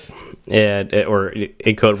 Nice. And or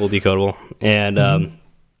encodable, decodable, and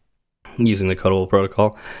using the Codable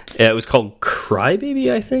protocol. It was called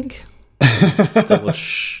Crybaby, I think.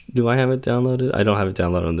 Do I have it downloaded? I don't have it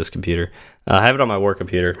downloaded on this computer. I have it on my work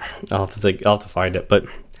computer. I'll have to find it. But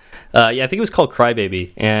yeah, I think it was called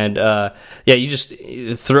Crybaby. And yeah, you just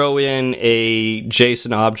throw in a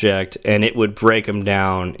JSON object, and it would break them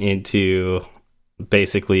down into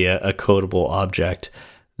basically a codable object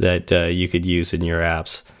that you could use in your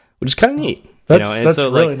apps, which is kind of neat. That's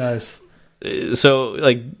really nice. So,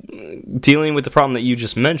 like, dealing with the problem that you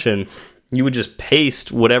just mentioned, you would just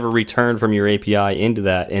paste whatever return from your API into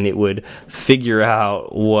that, and it would figure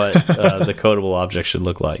out what the codable object should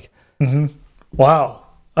look like. Wow.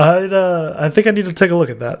 I think I need to take a look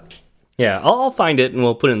at that. Yeah, I'll find it, and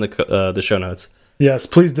we'll put it in the show notes. Yes,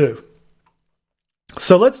 please do.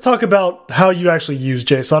 So let's talk about how you actually use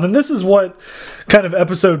JSON. And this is what kind of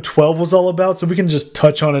episode 12 was all about, so we can just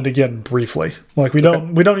touch on it again briefly. Like we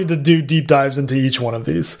don't need to do deep dives into each one of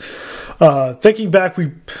these. Thinking back,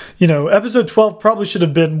 episode 12 probably should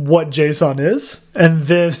have been what JSON is and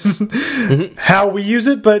then how we use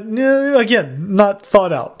it, but again, not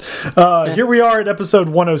thought out. Here we are at episode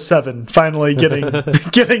 107, finally getting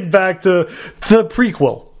back to the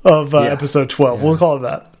prequel of episode 12. Yeah. We'll call it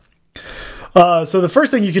that. So the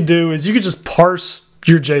first thing you can do is you can just parse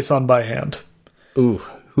your JSON by hand. Ooh,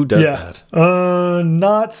 who does that?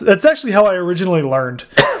 That's actually how I originally learned.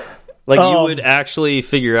 Like you would actually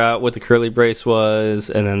figure out what the curly brace was,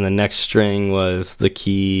 and then the next string was the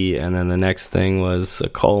key, and then the next thing was a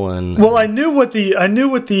colon. Well, I knew what the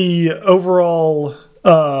overall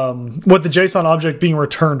what the JSON object being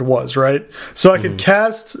returned was, right? So I could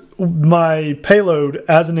cast my payload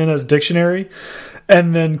as an NS dictionary,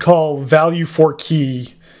 and then call value for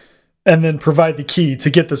key, and then provide the key to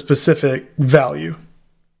get the specific value.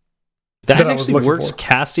 That actually works,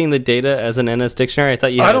 casting the data as an NS dictionary? I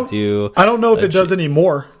thought you had to... I don't know if it does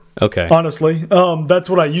anymore. Okay. Honestly. That's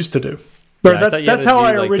what I used to do. That's how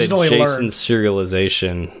I originally learned. JSON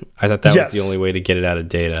serialization. I thought that was the only way to get it out of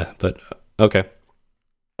data, but okay.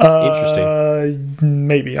 Interesting.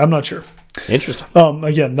 Maybe. I'm not sure. Interesting.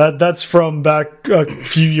 Again, that's from back a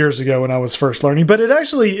few years ago when I was first learning, but it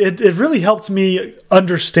really helped me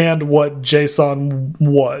understand what JSON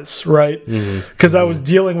was, right? Because I was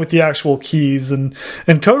dealing with the actual keys, and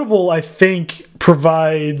Codable, I think,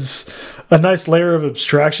 provides a nice layer of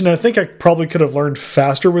abstraction. I think I probably could have learned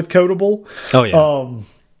faster with Codable. Oh yeah.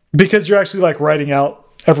 Because you're actually like writing out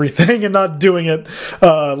everything and not doing it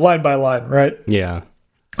line by line, right? Yeah.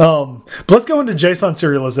 But let's go into JSON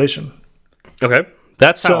serialization. Okay.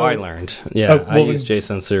 That's how I learned. Yeah, I use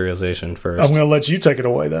JSON serialization first. I'm going to let you take it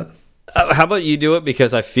away then. How about you do it,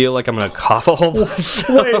 because I feel like I'm going to cough a whole bunch.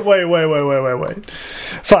 Wait.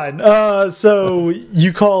 Fine. So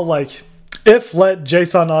you call like if let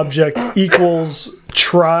JSON object equals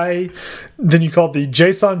try, then you call the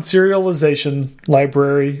JSON serialization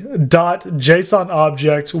library dot JSON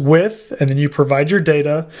object with, and then you provide your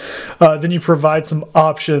data. Then you provide some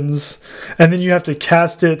options, and then you have to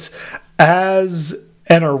cast it as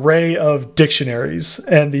an array of dictionaries,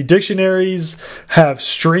 and the dictionaries have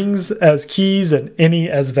strings as keys and any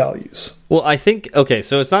as values. Well, I think, okay,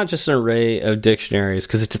 so it's not just an array of dictionaries,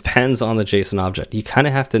 because it depends on the JSON object. You kind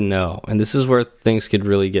of have to know, and this is where things could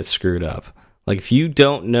really get screwed up. Like, if you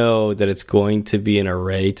don't know that it's going to be an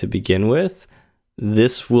array to begin with,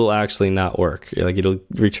 this will actually not work. Like, it'll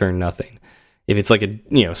return nothing. If it's like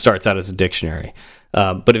starts out as a dictionary.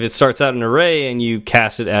 But if it starts out an array and you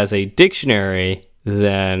cast it as a dictionary,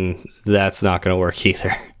 then that's not going to work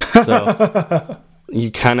either. So you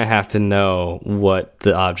kind of have to know what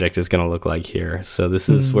the object is going to look like here. So this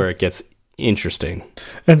is where it gets interesting.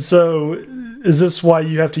 And so is this why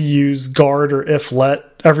you have to use guard or if let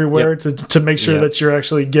everywhere to make sure that you're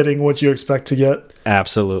actually getting what you expect to get?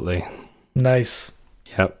 Absolutely. Nice.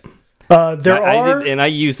 Yep. I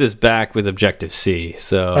use this back with Objective-C.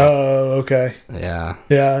 So. Oh, okay. Yeah.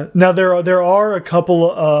 Yeah. Now there are a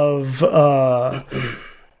couple of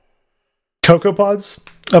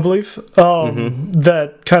CocoaPods, I believe,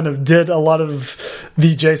 that kind of did a lot of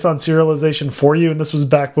the JSON serialization for you, and this was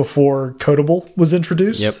back before Codable was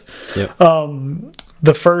introduced. Yep.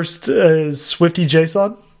 The first is Swifty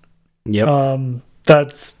JSON. Yep.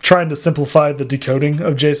 That's trying to simplify the decoding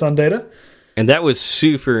of JSON data. And that was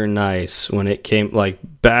super nice when it came, like,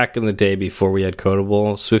 back in the day before we had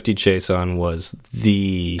Codable. Swifty JSON was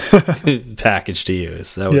the package to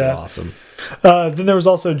use. That was awesome. Then there was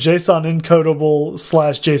also JSON encodable /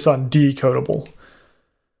 JSON decodable.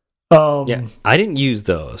 Yeah, I didn't use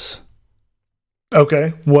those.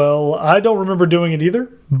 Okay. Well, I don't remember doing it either,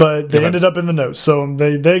 but they ended up in the notes, so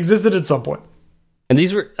they existed at some point. And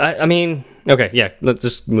these were, I mean, okay, yeah, let's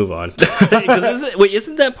just move on.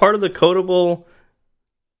 Isn't that part of the Codable?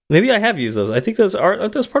 Maybe I have used those. I think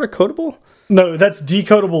aren't those part of Codable? No, that's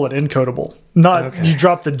decodable and encodable. Not you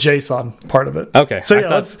drop the JSON part of it. Okay. So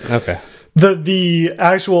yeah, okay. The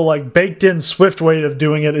actual like baked in Swift way of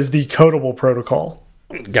doing it is the Codable protocol.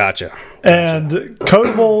 Gotcha. And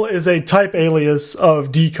Codable is a type alias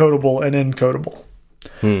of decodable and encodable.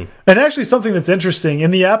 And actually something that's interesting,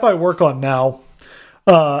 in the app I work on now,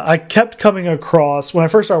 I kept coming across, when I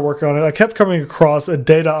first started working on it, I kept coming across a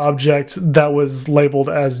data object that was labeled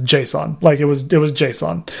as JSON. Like it was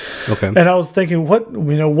JSON. Okay. And I was thinking,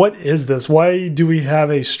 what is this? Why do we have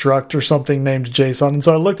a struct or something named JSON? And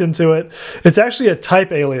so I looked into it. It's actually a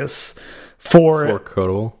type alias for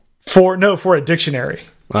Codable. For a dictionary.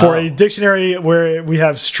 For a dictionary where we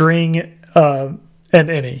have string and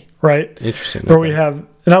any, right? Interesting. Where we have,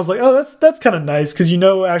 and I was like, oh, that's kind of nice because you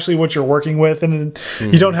know actually what you're working with, and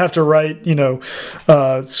you don't have to write,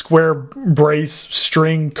 square brace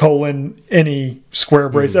string colon any square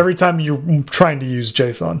brace every time you're trying to use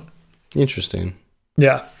JSON. Interesting.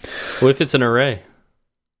 Yeah. What if it's an array?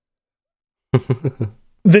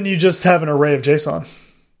 Then you just have an array of JSON.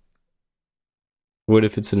 What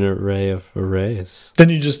if it's an array of arrays? Then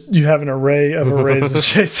you have an array of arrays of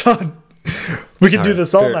JSON. We can do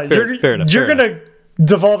this all night. Fair enough. You're gonna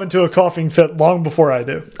devolve into a coughing fit long before I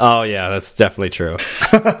do. Oh yeah, that's definitely true.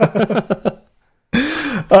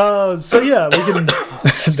 So yeah, we can.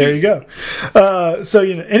 There you go. So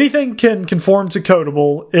anything can conform to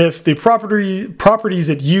Codable if the properties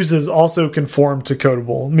it uses also conform to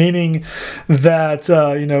Codable. Meaning that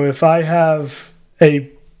if I have a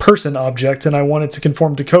person object and I want it to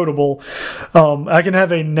conform to Codable, I can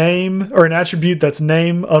have a name or an attribute that's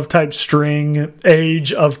name of type string,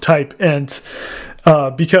 age of type int,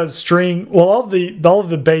 because string, all of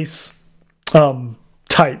the base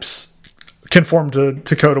types conform to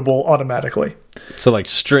Codable automatically. So like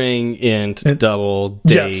string, int, double,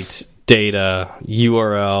 date, yes. Data,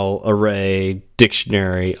 URL, array,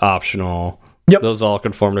 dictionary, optional. Yep. Those all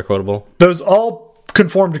conform to Codable? Those all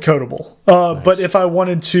conform to Codable. Nice. But if I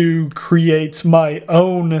wanted to create my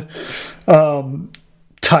own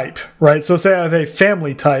type, right? So say I have a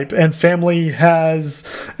family type, and family has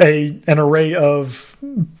an array of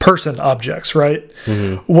person objects, right?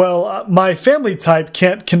 Well, my family type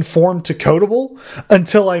can't conform to Codable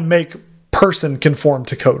until I make person conform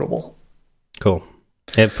to Codable. Cool.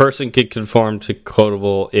 And person could conform to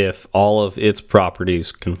Codable if all of its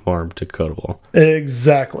properties conform to Codable.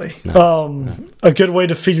 Exactly. Nice. A good way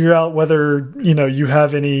to figure out whether you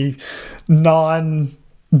have any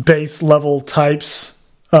non-base level types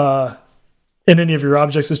in any of your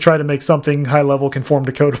objects is try to make something high level conform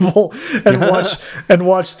to Codable and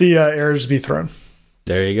watch the errors be thrown.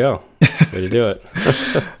 There you go. Way to do it.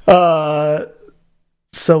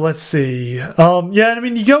 So let's see. Yeah, I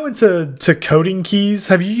mean, you go into coding keys.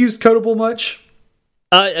 Have you used Codable much?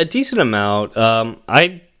 A decent amount.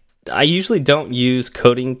 I usually don't use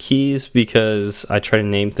coding keys because I try to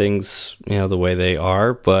name things the way they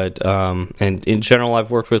are. But and in general,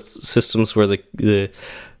 I've worked with systems where the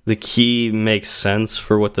key makes sense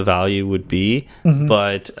for what the value would be.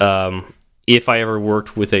 But if I ever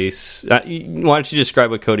worked with why don't you describe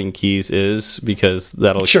what coding keys is, because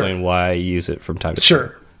that'll explain why I use it from time to time.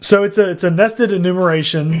 Sure. So it's a nested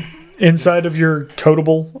enumeration inside of your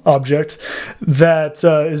Codable object that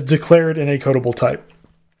is declared in a Codable type.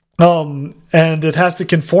 And it has to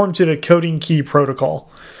conform to the coding key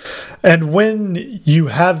protocol. And when you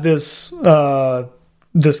have this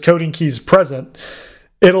coding keys present,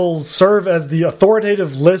 it'll serve as the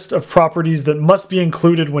authoritative list of properties that must be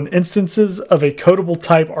included when instances of a codable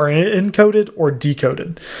type are encoded or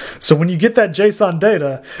decoded. So when you get that JSON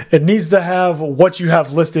data, it needs to have what you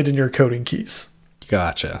have listed in your coding keys.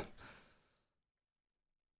 Gotcha.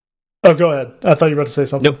 Oh, go ahead. I thought you were about to say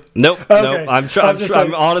something. Nope. Okay.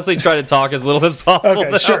 I'm honestly trying to talk as little as possible.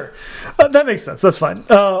 Okay, sure. That makes sense. That's fine.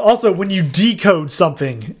 Also, when you decode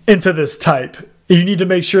something into this type, you need to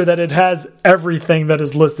make sure that it has everything that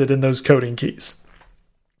is listed in those coding keys.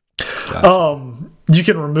 Gotcha. You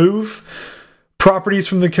can remove properties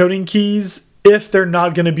from the coding keys if they're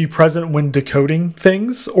not going to be present when decoding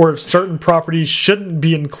things, or if certain properties shouldn't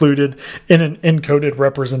be included in an encoded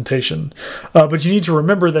representation. But you need to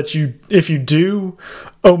remember that if you do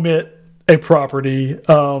omit a property,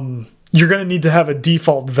 you're going to need to have a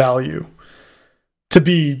default value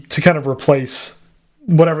to kind of replace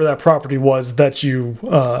whatever that property was that you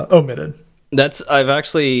omitted. I've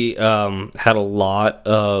actually had a lot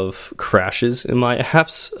of crashes in my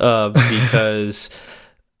apps because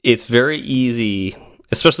it's very easy,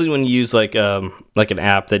 especially when you use like an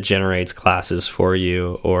app that generates classes for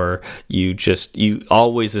you, or you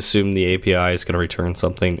always assume the API is going to return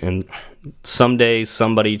something, and someday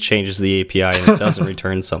somebody changes the API and it doesn't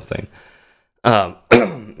return something.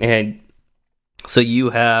 And so you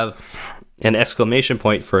have an exclamation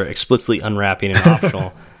point for explicitly unwrapping an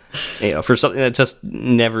optional, for something that just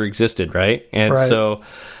never existed, right? And so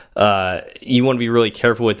you want to be really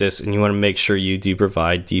careful with this, and you want to make sure you do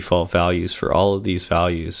provide default values for all of these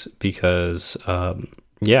values, because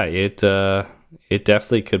it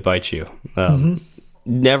definitely could bite you.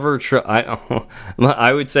 Never try.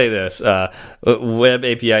 I would say this: web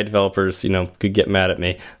API developers, could get mad at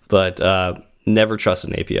me, but never trust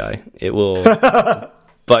an API. It will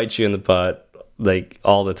bite you in the butt like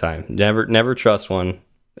all the time. Never trust one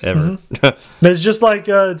ever. It's just like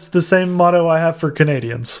it's the same motto I have for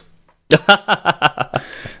Canadians.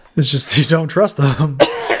 It's just you don't trust them.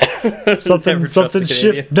 something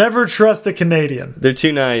shift. Never trust a Canadian. They're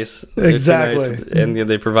too nice. Exactly. Too nice, and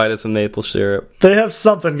they provide us with maple syrup. They have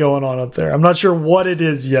something going on up there. I'm not sure what it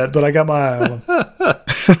is yet, but I got my eye on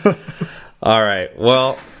them. All right.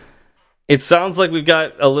 Well, it sounds like we've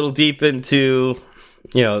got a little deep into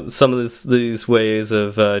some of these ways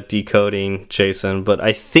of decoding JSON, but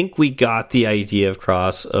I think we got the idea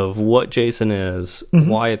across of what JSON is,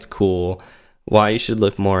 why it's cool, why you should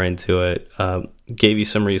look more into it. Gave you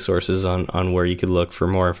some resources on where you could look for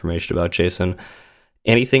more information about JSON.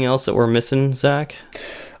 Anything else that we're missing, Zach?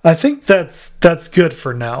 I think that's good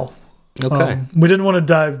for now. Okay. We didn't want to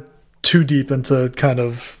dive too deep into kind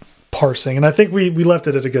of parsing, and I think we left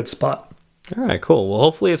it at a good spot. All right, cool. Well,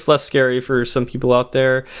 hopefully it's less scary for some people out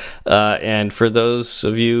there. And for those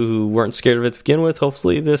of you who weren't scared of it to begin with,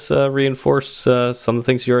 hopefully this reinforced some of the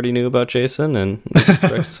things you already knew about JSON and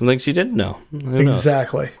some things you didn't know.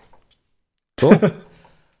 Exactly. Cool.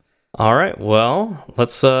 All right. Well,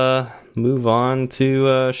 let's move on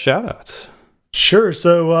to shout-outs. Sure.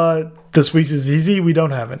 So this week's is easy. We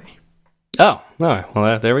don't have any. Oh, all right.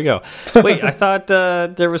 Well, there we go. Wait, I thought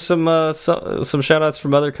there was some shout-outs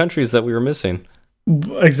from other countries that we were missing.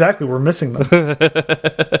 Exactly, we're missing them.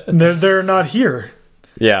 They're not here.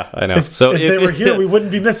 Yeah, I know. If they were here, we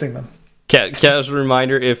wouldn't be missing them. Casual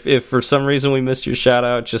reminder: if for some reason we missed your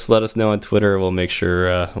shout-out, just let us know on Twitter. We'll make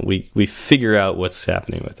sure we figure out what's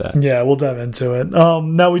happening with that. Yeah, we'll dive into it.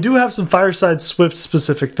 Now we do have some Fireside Swift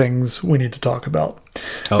specific things we need to talk about.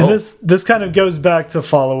 And this kind of goes back to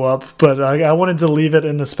follow up, but I wanted to leave it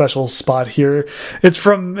in a special spot here. It's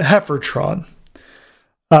from Heffertron.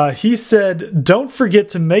 He said, "Don't forget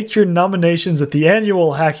to make your nominations at the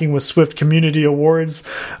annual Hacking with Swift Community Awards.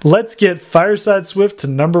 Let's get Fireside Swift to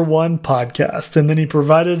 #1 podcast." And then he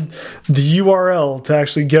provided the URL to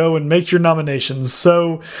actually go and make your nominations.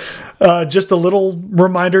 So just a little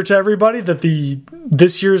reminder to everybody that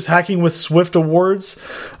this year's Hacking with Swift Awards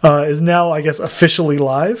is now, I guess, officially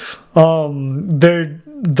live.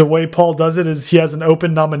 The way Paul does it is he has an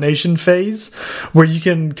open nomination phase where you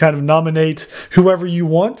can kind of nominate whoever you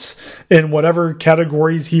want in whatever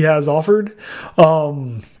categories he has offered.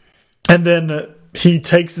 And then he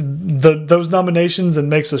takes those nominations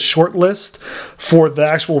and makes a short list for the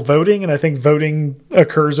actual voting. And I think voting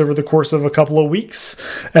occurs over the course of a couple of weeks.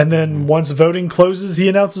 And then once voting closes, he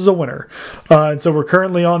announces a winner. And so we're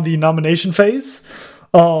currently on the nomination phase.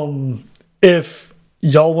 If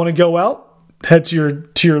y'all want to go out, head to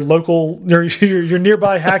your local your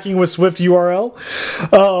nearby Hacking with Swift URL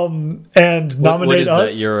and nominate us.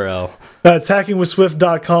 What is that URL? It's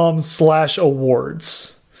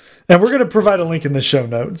hackingwithswift.com/awards. And we're going to provide a link in the show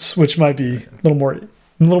notes, which might be a little more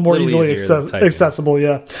easily accessible.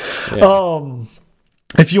 Yeah.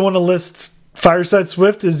 If you want to list Fireside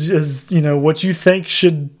Swift as what you think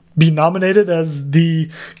should be nominated as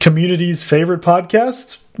the community's favorite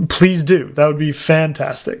podcast, please do. That would be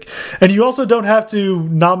fantastic. And you also don't have to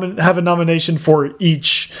have a nomination for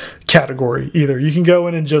each category either. You can go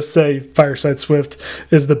in and just say Fireside Swift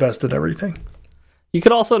is the best at everything. You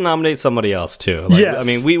could also nominate somebody else too. Yes. I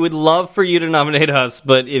mean, we would love for you to nominate us,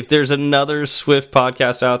 but if there's another Swift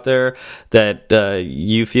podcast out there that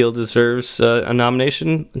you feel deserves a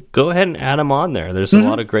nomination, go ahead and add them on there. There's a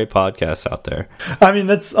lot of great podcasts out there. I mean,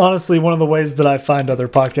 that's honestly one of the ways that I find other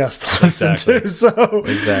podcasts to listen to. So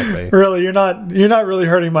exactly. Really, you're not really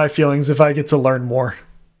hurting my feelings if I get to learn more.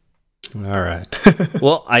 All right.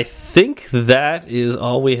 Well, I think that is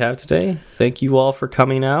all we have today. Thank you all for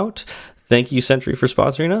coming out. Thank you, Sentry, for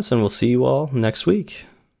sponsoring us, and we'll see you all next week.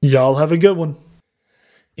 Y'all have a good one.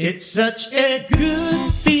 It's such a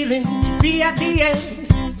good feeling to be at the end,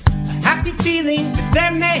 a happy feeling that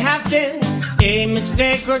there may have been a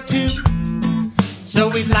mistake or two. So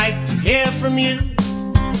we'd like to hear from you.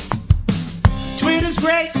 Twitter's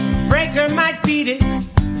great, Breaker might beat it.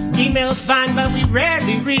 Email's fine, but we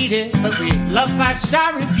rarely read it. But we love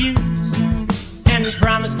 5-star reviews, and we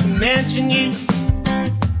promise to mention you.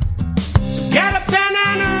 So get a pen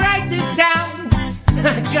and write this down.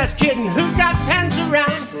 Just kidding, who's got pens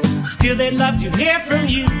around? Still, they'd love to hear from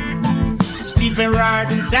you. Steve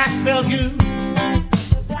Berard and Zach Belgu.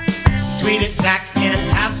 Tweet at Zach and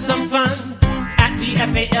have some fun. At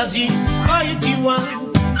TFALG,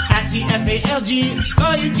 OU21. At TFALG,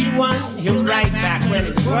 OU21. He'll write back when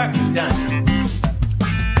his work is done.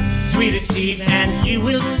 Tweet at Steve and you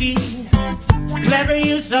will see clever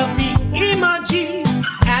use of the emoji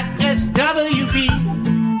at SWB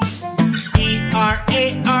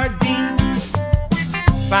ERARD.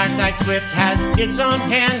 Fireside Swift has its own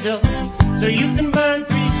handle, so you can burn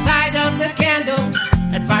 3 sides of the candle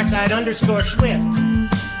at Fireside_Swift.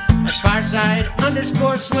 At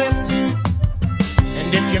Fireside_Swift.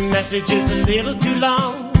 And if your message is a little too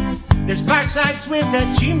long, there's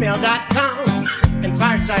firesideswift@gmail.com and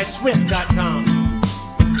firesideswift.com.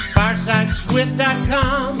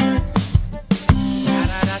 Firesideswift.com.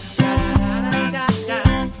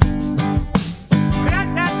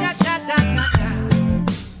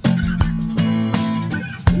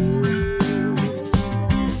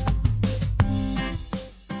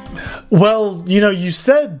 Well, you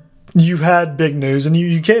said you had big news, and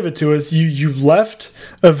you gave it to us. You left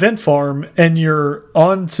Event Farm, and you're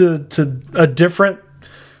on to a different,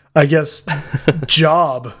 I guess,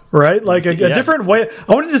 job, right? Like a different way.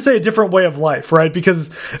 I wanted to say a different way of life, right? Because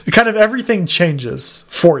kind of everything changes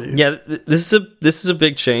for you. Yeah, this is a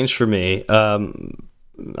big change for me.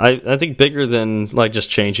 I think bigger than like just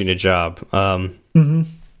changing a job.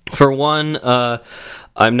 For one,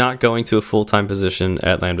 I'm not going to a full-time position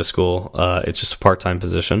at Lambda School. It's just a part-time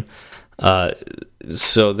position.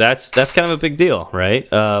 So that's kind of a big deal, right?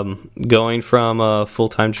 Going from a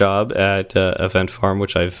full-time job at Event Farm,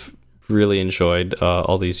 which I've really enjoyed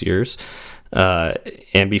all these years,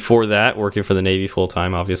 and before that, working for the Navy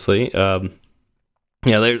full-time, obviously.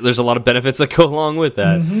 There's a lot of benefits that go along with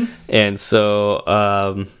that. And so,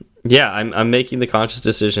 I'm making the conscious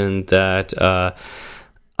decision that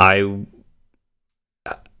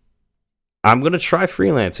I'm going to try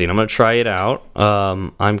freelancing. I'm going to try it out.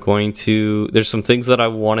 There's some things that I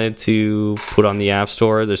wanted to put on the App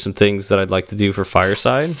Store. There's some things that I'd like to do for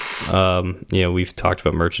Fireside. We've talked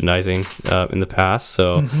about merchandising in the past.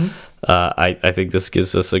 So I think this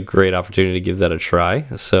gives us a great opportunity to give that a try.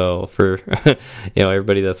 So for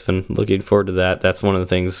everybody that's been looking forward to that, that's one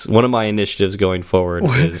of my initiatives going forward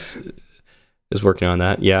is working on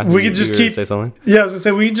that. Yeah, we can just keep say something. Yeah, I was gonna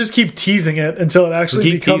say we can just keep teasing it until it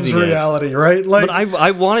actually becomes reality, right? Like, but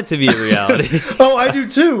I want it to be a reality. Oh, I do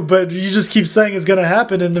too. But you just keep saying it's going to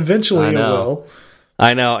happen, and eventually it will.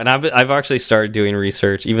 I know, and I've actually started doing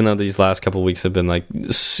research, even though these last couple of weeks have been like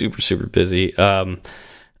super busy.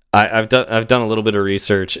 I've done a little bit of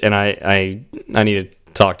research, and I need to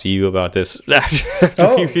talk to you about this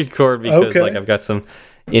after we record, because like I've got some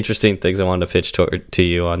interesting things I wanted to pitch to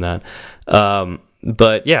you on that.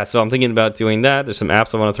 But yeah, so I'm thinking about doing that. There's some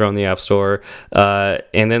apps I want to throw in the App Store,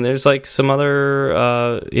 and then there's like some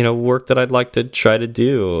other work that I'd like to try to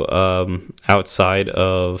do outside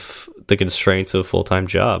of the constraints of a full-time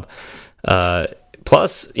job.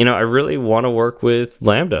 Plus, I really want to work with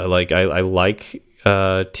Lambda. Like I like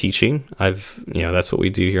teaching. That's what we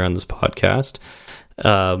do here on this podcast.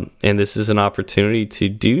 And this is an opportunity to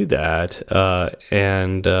do that.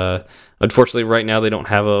 Unfortunately, right now they don't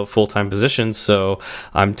have a full-time position, so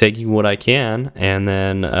I'm taking what I can, and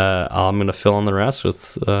then I'm going to fill in the rest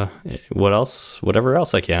with whatever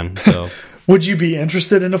else I can. So, would you be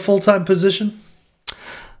interested in a full-time position?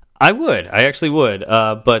 I would. I actually would.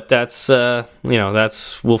 But that's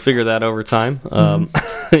we'll figure that over time.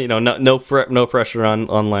 No pressure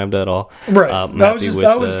on Lambda at all. Right. I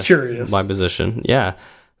was curious. My position. Yeah.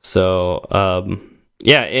 So,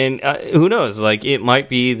 and who knows? Like, it might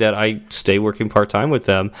be that I stay working part-time with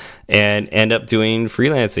them and end up doing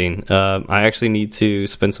freelancing. I actually need to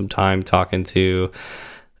spend some time talking to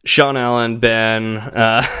Sean Allen, Ben,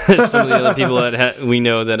 some of the other people that we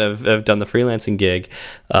know that have done the freelancing gig,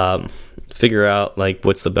 figure out like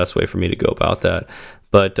what's the best way for me to go about that.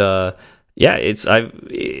 But it's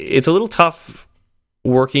a little tough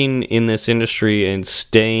working in this industry and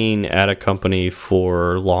staying at a company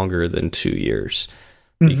for longer than 2 years,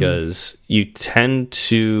 because you tend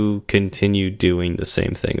to continue doing the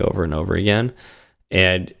same thing over and over again.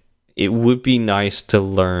 And it would be nice to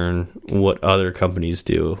learn what other companies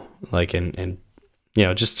do, like, and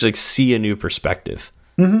just like see a new perspective.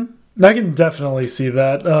 I can definitely see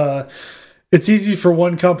that. It's easy for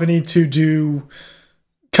one company to do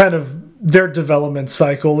kind of their development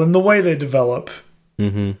cycle and the way they develop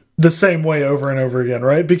the same way over and over again,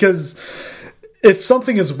 right? Because if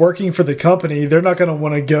something is working for the company, they're not going to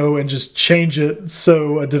want to go and just change it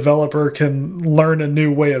so a developer can learn a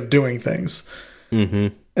new way of doing things.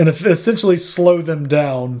 And essentially slow them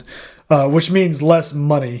down, which means less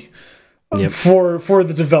money for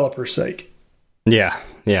the developer's sake. Yeah.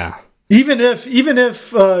 Even if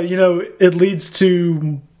it leads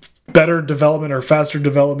to better development or faster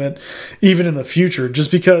development, even in the future,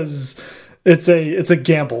 just because it's a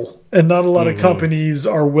gamble, and not a lot of companies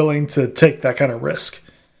are willing to take that kind of risk.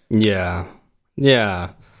 Yeah.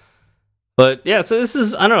 But yeah, so this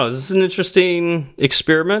is, I don't know, this is an interesting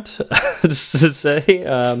experiment to say.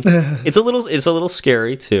 It's a little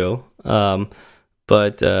scary too.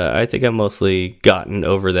 But I think I've mostly gotten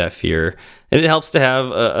over that fear, and it helps to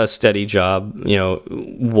have a steady job,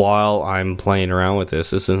 while I'm playing around with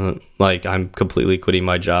this. This isn't like I'm completely quitting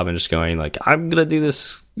my job and just going like, I'm gonna do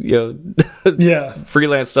this,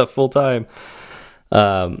 freelance stuff full time.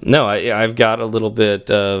 No, I've got a little bit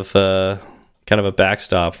of kind of a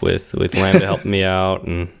backstop with Lambda helping me out,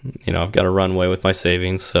 and I've got a runway with my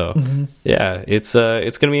savings. So yeah, it's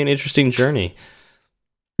gonna be an interesting journey.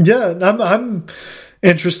 Yeah, I'm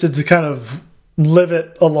interested to kind of live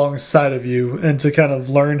it alongside of you and to kind of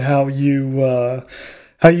learn how you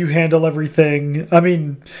handle everything. I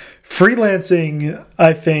mean, freelancing,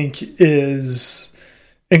 I think, is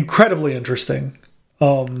incredibly interesting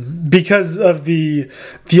because of the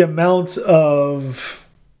amount of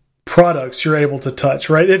products you're able to touch,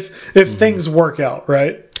 right? If things work out,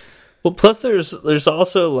 right? Well, plus there's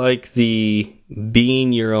also like the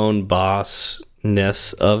being your own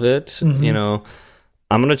boss-ness of it. I'm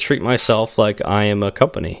gonna treat myself like I am a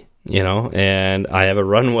company, and I have a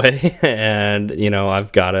runway, and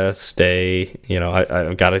I've got to stay,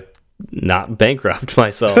 I've got to not bankrupt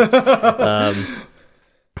myself.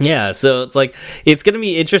 Yeah, so it's like it's going to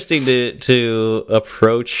be interesting to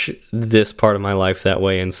approach this part of my life that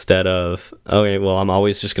way instead of, okay, well, I'm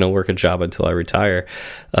always just going to work a job until I retire.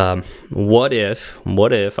 What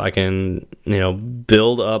if I can,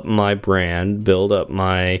 build up my brand, build up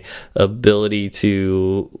my ability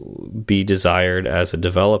to be desired as a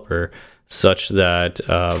developer, such that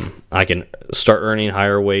I can start earning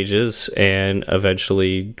higher wages and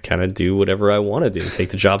eventually kind of do whatever I want to do, take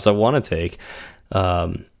the jobs I want to take.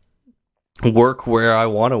 Work where I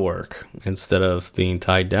want to work instead of being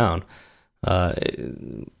tied down.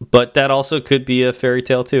 But that also could be a fairy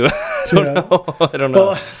tale too. I don't know.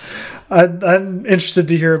 Well, I'm interested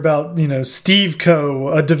to hear about, Steve Co.,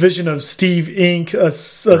 a division of Steve Inc., a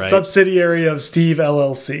subsidiary of Steve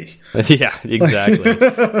LLC. Yeah, exactly.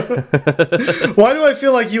 Why do I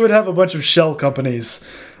feel like you would have a bunch of shell companies?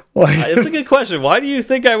 It's a good question. Why do you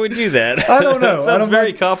think I would do that? I don't know. Sounds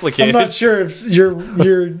very complicated. I'm not sure if your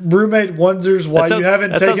roommate wonders why you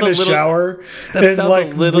haven't taken a shower. That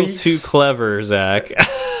sounds a little too clever, Zach.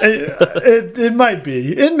 It might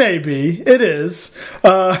be. It may be. It is.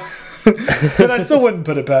 But I still wouldn't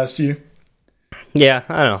put it past you. Yeah,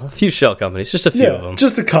 I don't know. A few shell companies, just a few of them.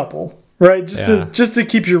 Just a couple, right? Just to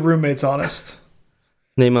keep your roommates honest.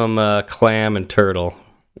 Name them Clam and Turtle.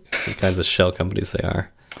 What kinds of shell companies they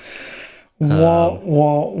are.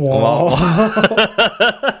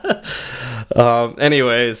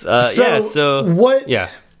 Anyways, what's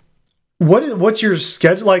your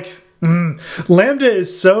schedule like? Lambda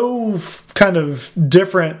is so kind of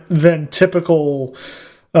different than typical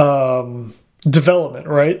development,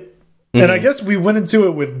 right? And I guess we went into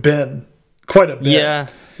it with Ben quite a bit. Yeah.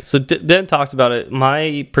 So Ben talked about it.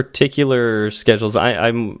 My particular schedules,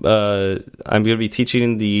 I'm going to be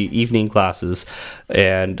teaching the evening classes,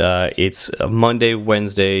 and it's Monday,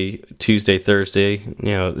 Wednesday, Tuesday, Thursday.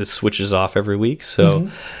 This switches off every week, so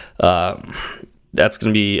that's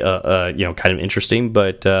going to be kind of interesting.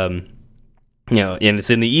 But and it's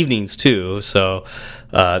in the evenings too, so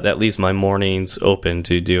that leaves my mornings open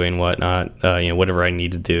to doing whatnot, whatever I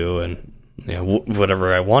need to do, and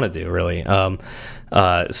whatever I want to do, really.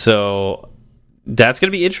 So that's going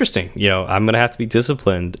to be interesting. I'm going to have to be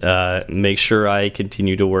disciplined, make sure I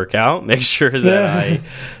continue to work out, make sure that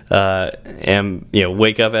I am,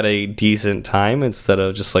 wake up at a decent time instead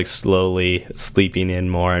of just like slowly sleeping in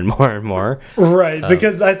more and more and more. Right.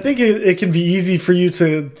 Because I think it can be easy for you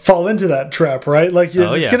to fall into that trap, right? Like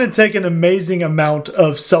it's going to take an amazing amount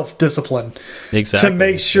of self-discipline to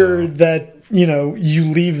make sure that, you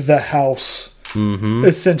leave the house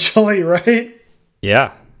essentially, right?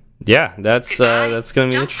 Yeah, that's going to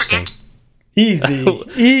be interesting.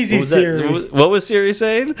 Easy, Siri. What was Siri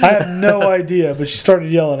saying? I have no idea, but she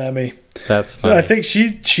started yelling at me. That's funny. I think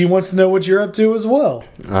she wants to know what you're up to as well.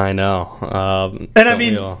 I know. And I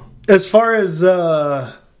mean, as far as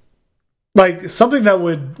like something that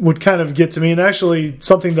would kind of get to me, and actually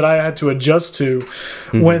something that I had to adjust to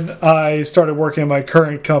when I started working at my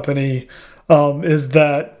current company, is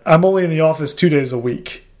that I'm only in the office 2 days a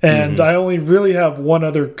week, and I only really have one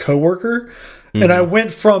other coworker. And I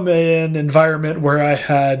went from an environment where I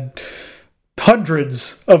had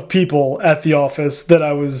hundreds of people at the office that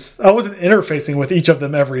I wasn't interfacing with each of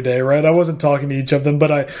them every day, right? I wasn't talking to each of them,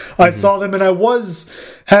 but I saw them, and I was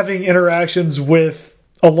having interactions with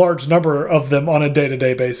a large number of them on a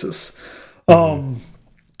day-to-day basis. And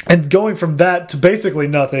going from that to basically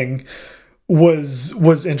nothing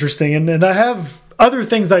was interesting. And I have other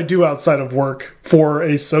things I do outside of work for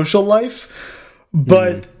a social life.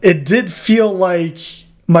 But it did feel like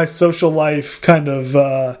my social life kind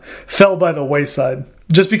of fell by the wayside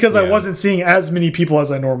just because I wasn't seeing as many people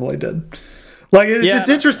as I normally did. Like, it's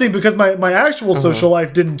interesting because my actual social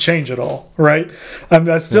life didn't change at all, right?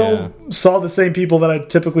 I still saw the same people that I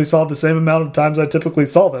typically saw the same amount of times I typically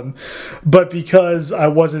saw them. But because I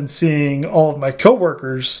wasn't seeing all of my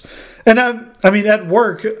coworkers, and I mean, at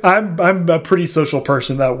work, I'm a pretty social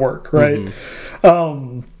person at work, right?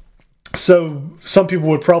 So some people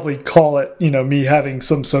would probably call it, me having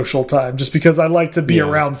some social time just because I like to be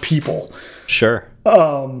around people. Sure.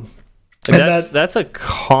 And that's a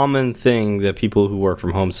common thing that people who work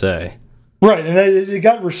from home say. Right, and it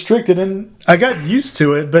got restricted, and I got used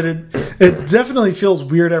to it, but it definitely feels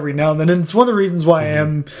weird every now and then, and it's one of the reasons why I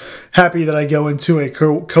am happy that I go into a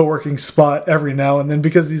co-working spot every now and then,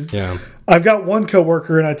 because I've got one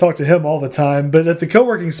coworker, and I talk to him all the time, but at the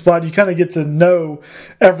co-working spot, you kind of get to know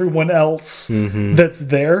everyone else that's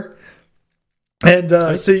there.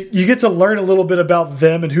 And so you get to learn a little bit about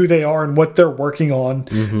them and who they are and what they're working on.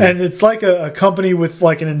 And it's like a company with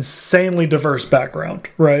like an insanely diverse background,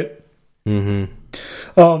 right? And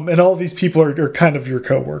all these people are kind of your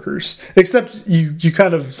coworkers, except you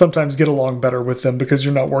kind of sometimes get along better with them because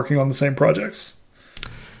you're not working on the same projects.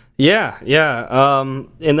 Yeah.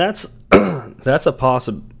 And that's that's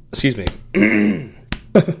a excuse me.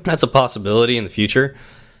 That's a possibility in the future.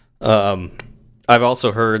 I've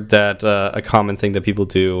also heard that a common thing that people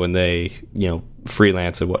do when they,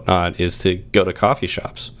 freelance and whatnot is to go to coffee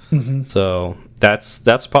shops. So that's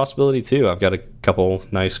a possibility too. I've got a couple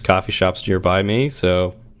nice coffee shops nearby me,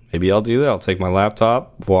 so maybe I'll do that. I'll take my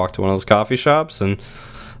laptop, walk to one of those coffee shops, and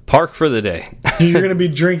park for the day. You're going to be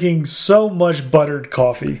drinking so much buttered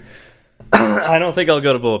coffee. I don't think I'll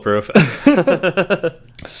go to Bulletproof.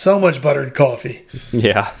 So much buttered coffee.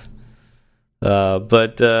 Yeah.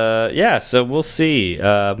 So we'll see.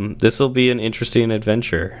 This will be an interesting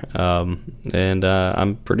adventure, and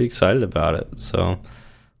I'm pretty excited about it. So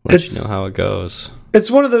let you know how it goes. It's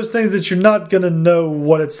one of those things that you're not going to know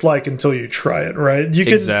what it's like until you try it, right?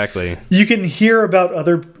 Exactly. You can hear about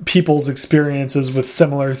other people's experiences with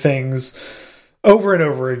similar things over and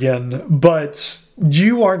over again, but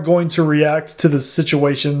you aren't going to react to the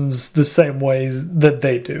situations the same ways that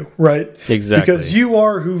they do, right? Exactly. Because you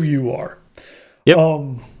are who you are. Yep.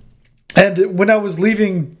 And when I was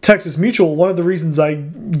leaving Texas Mutual, one of the reasons I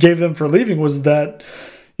gave them for leaving was that,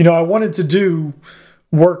 I wanted to do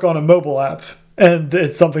work on a mobile app. And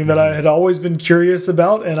it's something that I had always been curious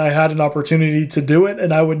about, and I had an opportunity to do it,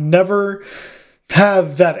 and I would never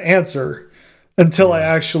have that answer until I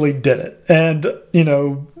actually did it. And,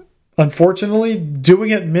 unfortunately, doing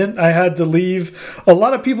it meant I had to leave a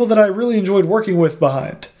lot of people that I really enjoyed working with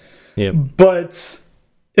behind. Yep. But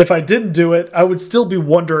if I didn't do it, I would still be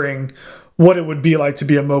wondering what it would be like to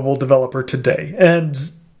be a mobile developer today. And,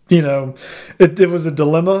 it was a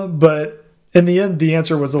dilemma, but in the end, the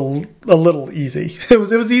answer was a little easy. It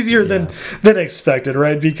was easier than expected,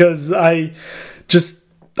 right? Because I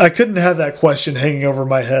couldn't have that question hanging over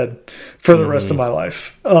my head for the rest of my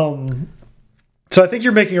life. So I think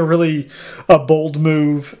you're making a bold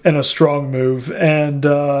move and a strong move, and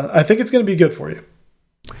I think it's going to be good for you.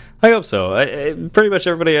 I hope so. Pretty much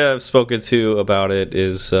everybody I've spoken to about it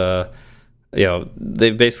is,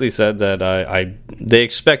 they've basically said that they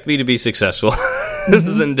expect me to be successful in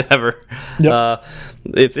this endeavor. Yep.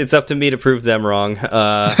 It's up to me to prove them wrong.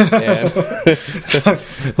 And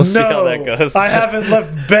we'll see how that goes. I haven't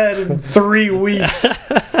left bed in 3 weeks.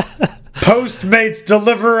 Postmates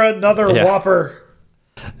deliver another Whopper.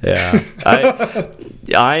 Yeah, I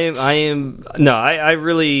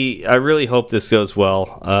really hope this goes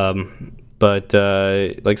well. But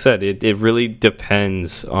like I said, it really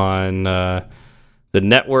depends on the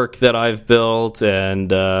network that I've built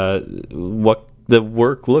and what the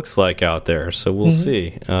work looks like out there. So we'll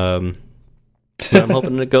see. I'm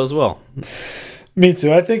hoping it goes well. Me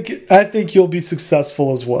too. I think you'll be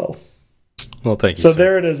successful as well. Well, thank you. So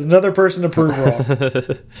there it is, another person to prove wrong.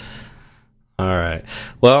 All right.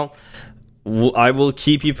 Well, I will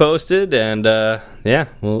keep you posted, and yeah,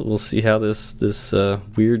 we'll see how this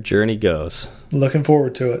weird journey goes. Looking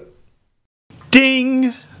forward to it.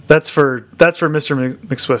 Ding. That's for Mr.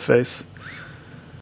 McSwiftface.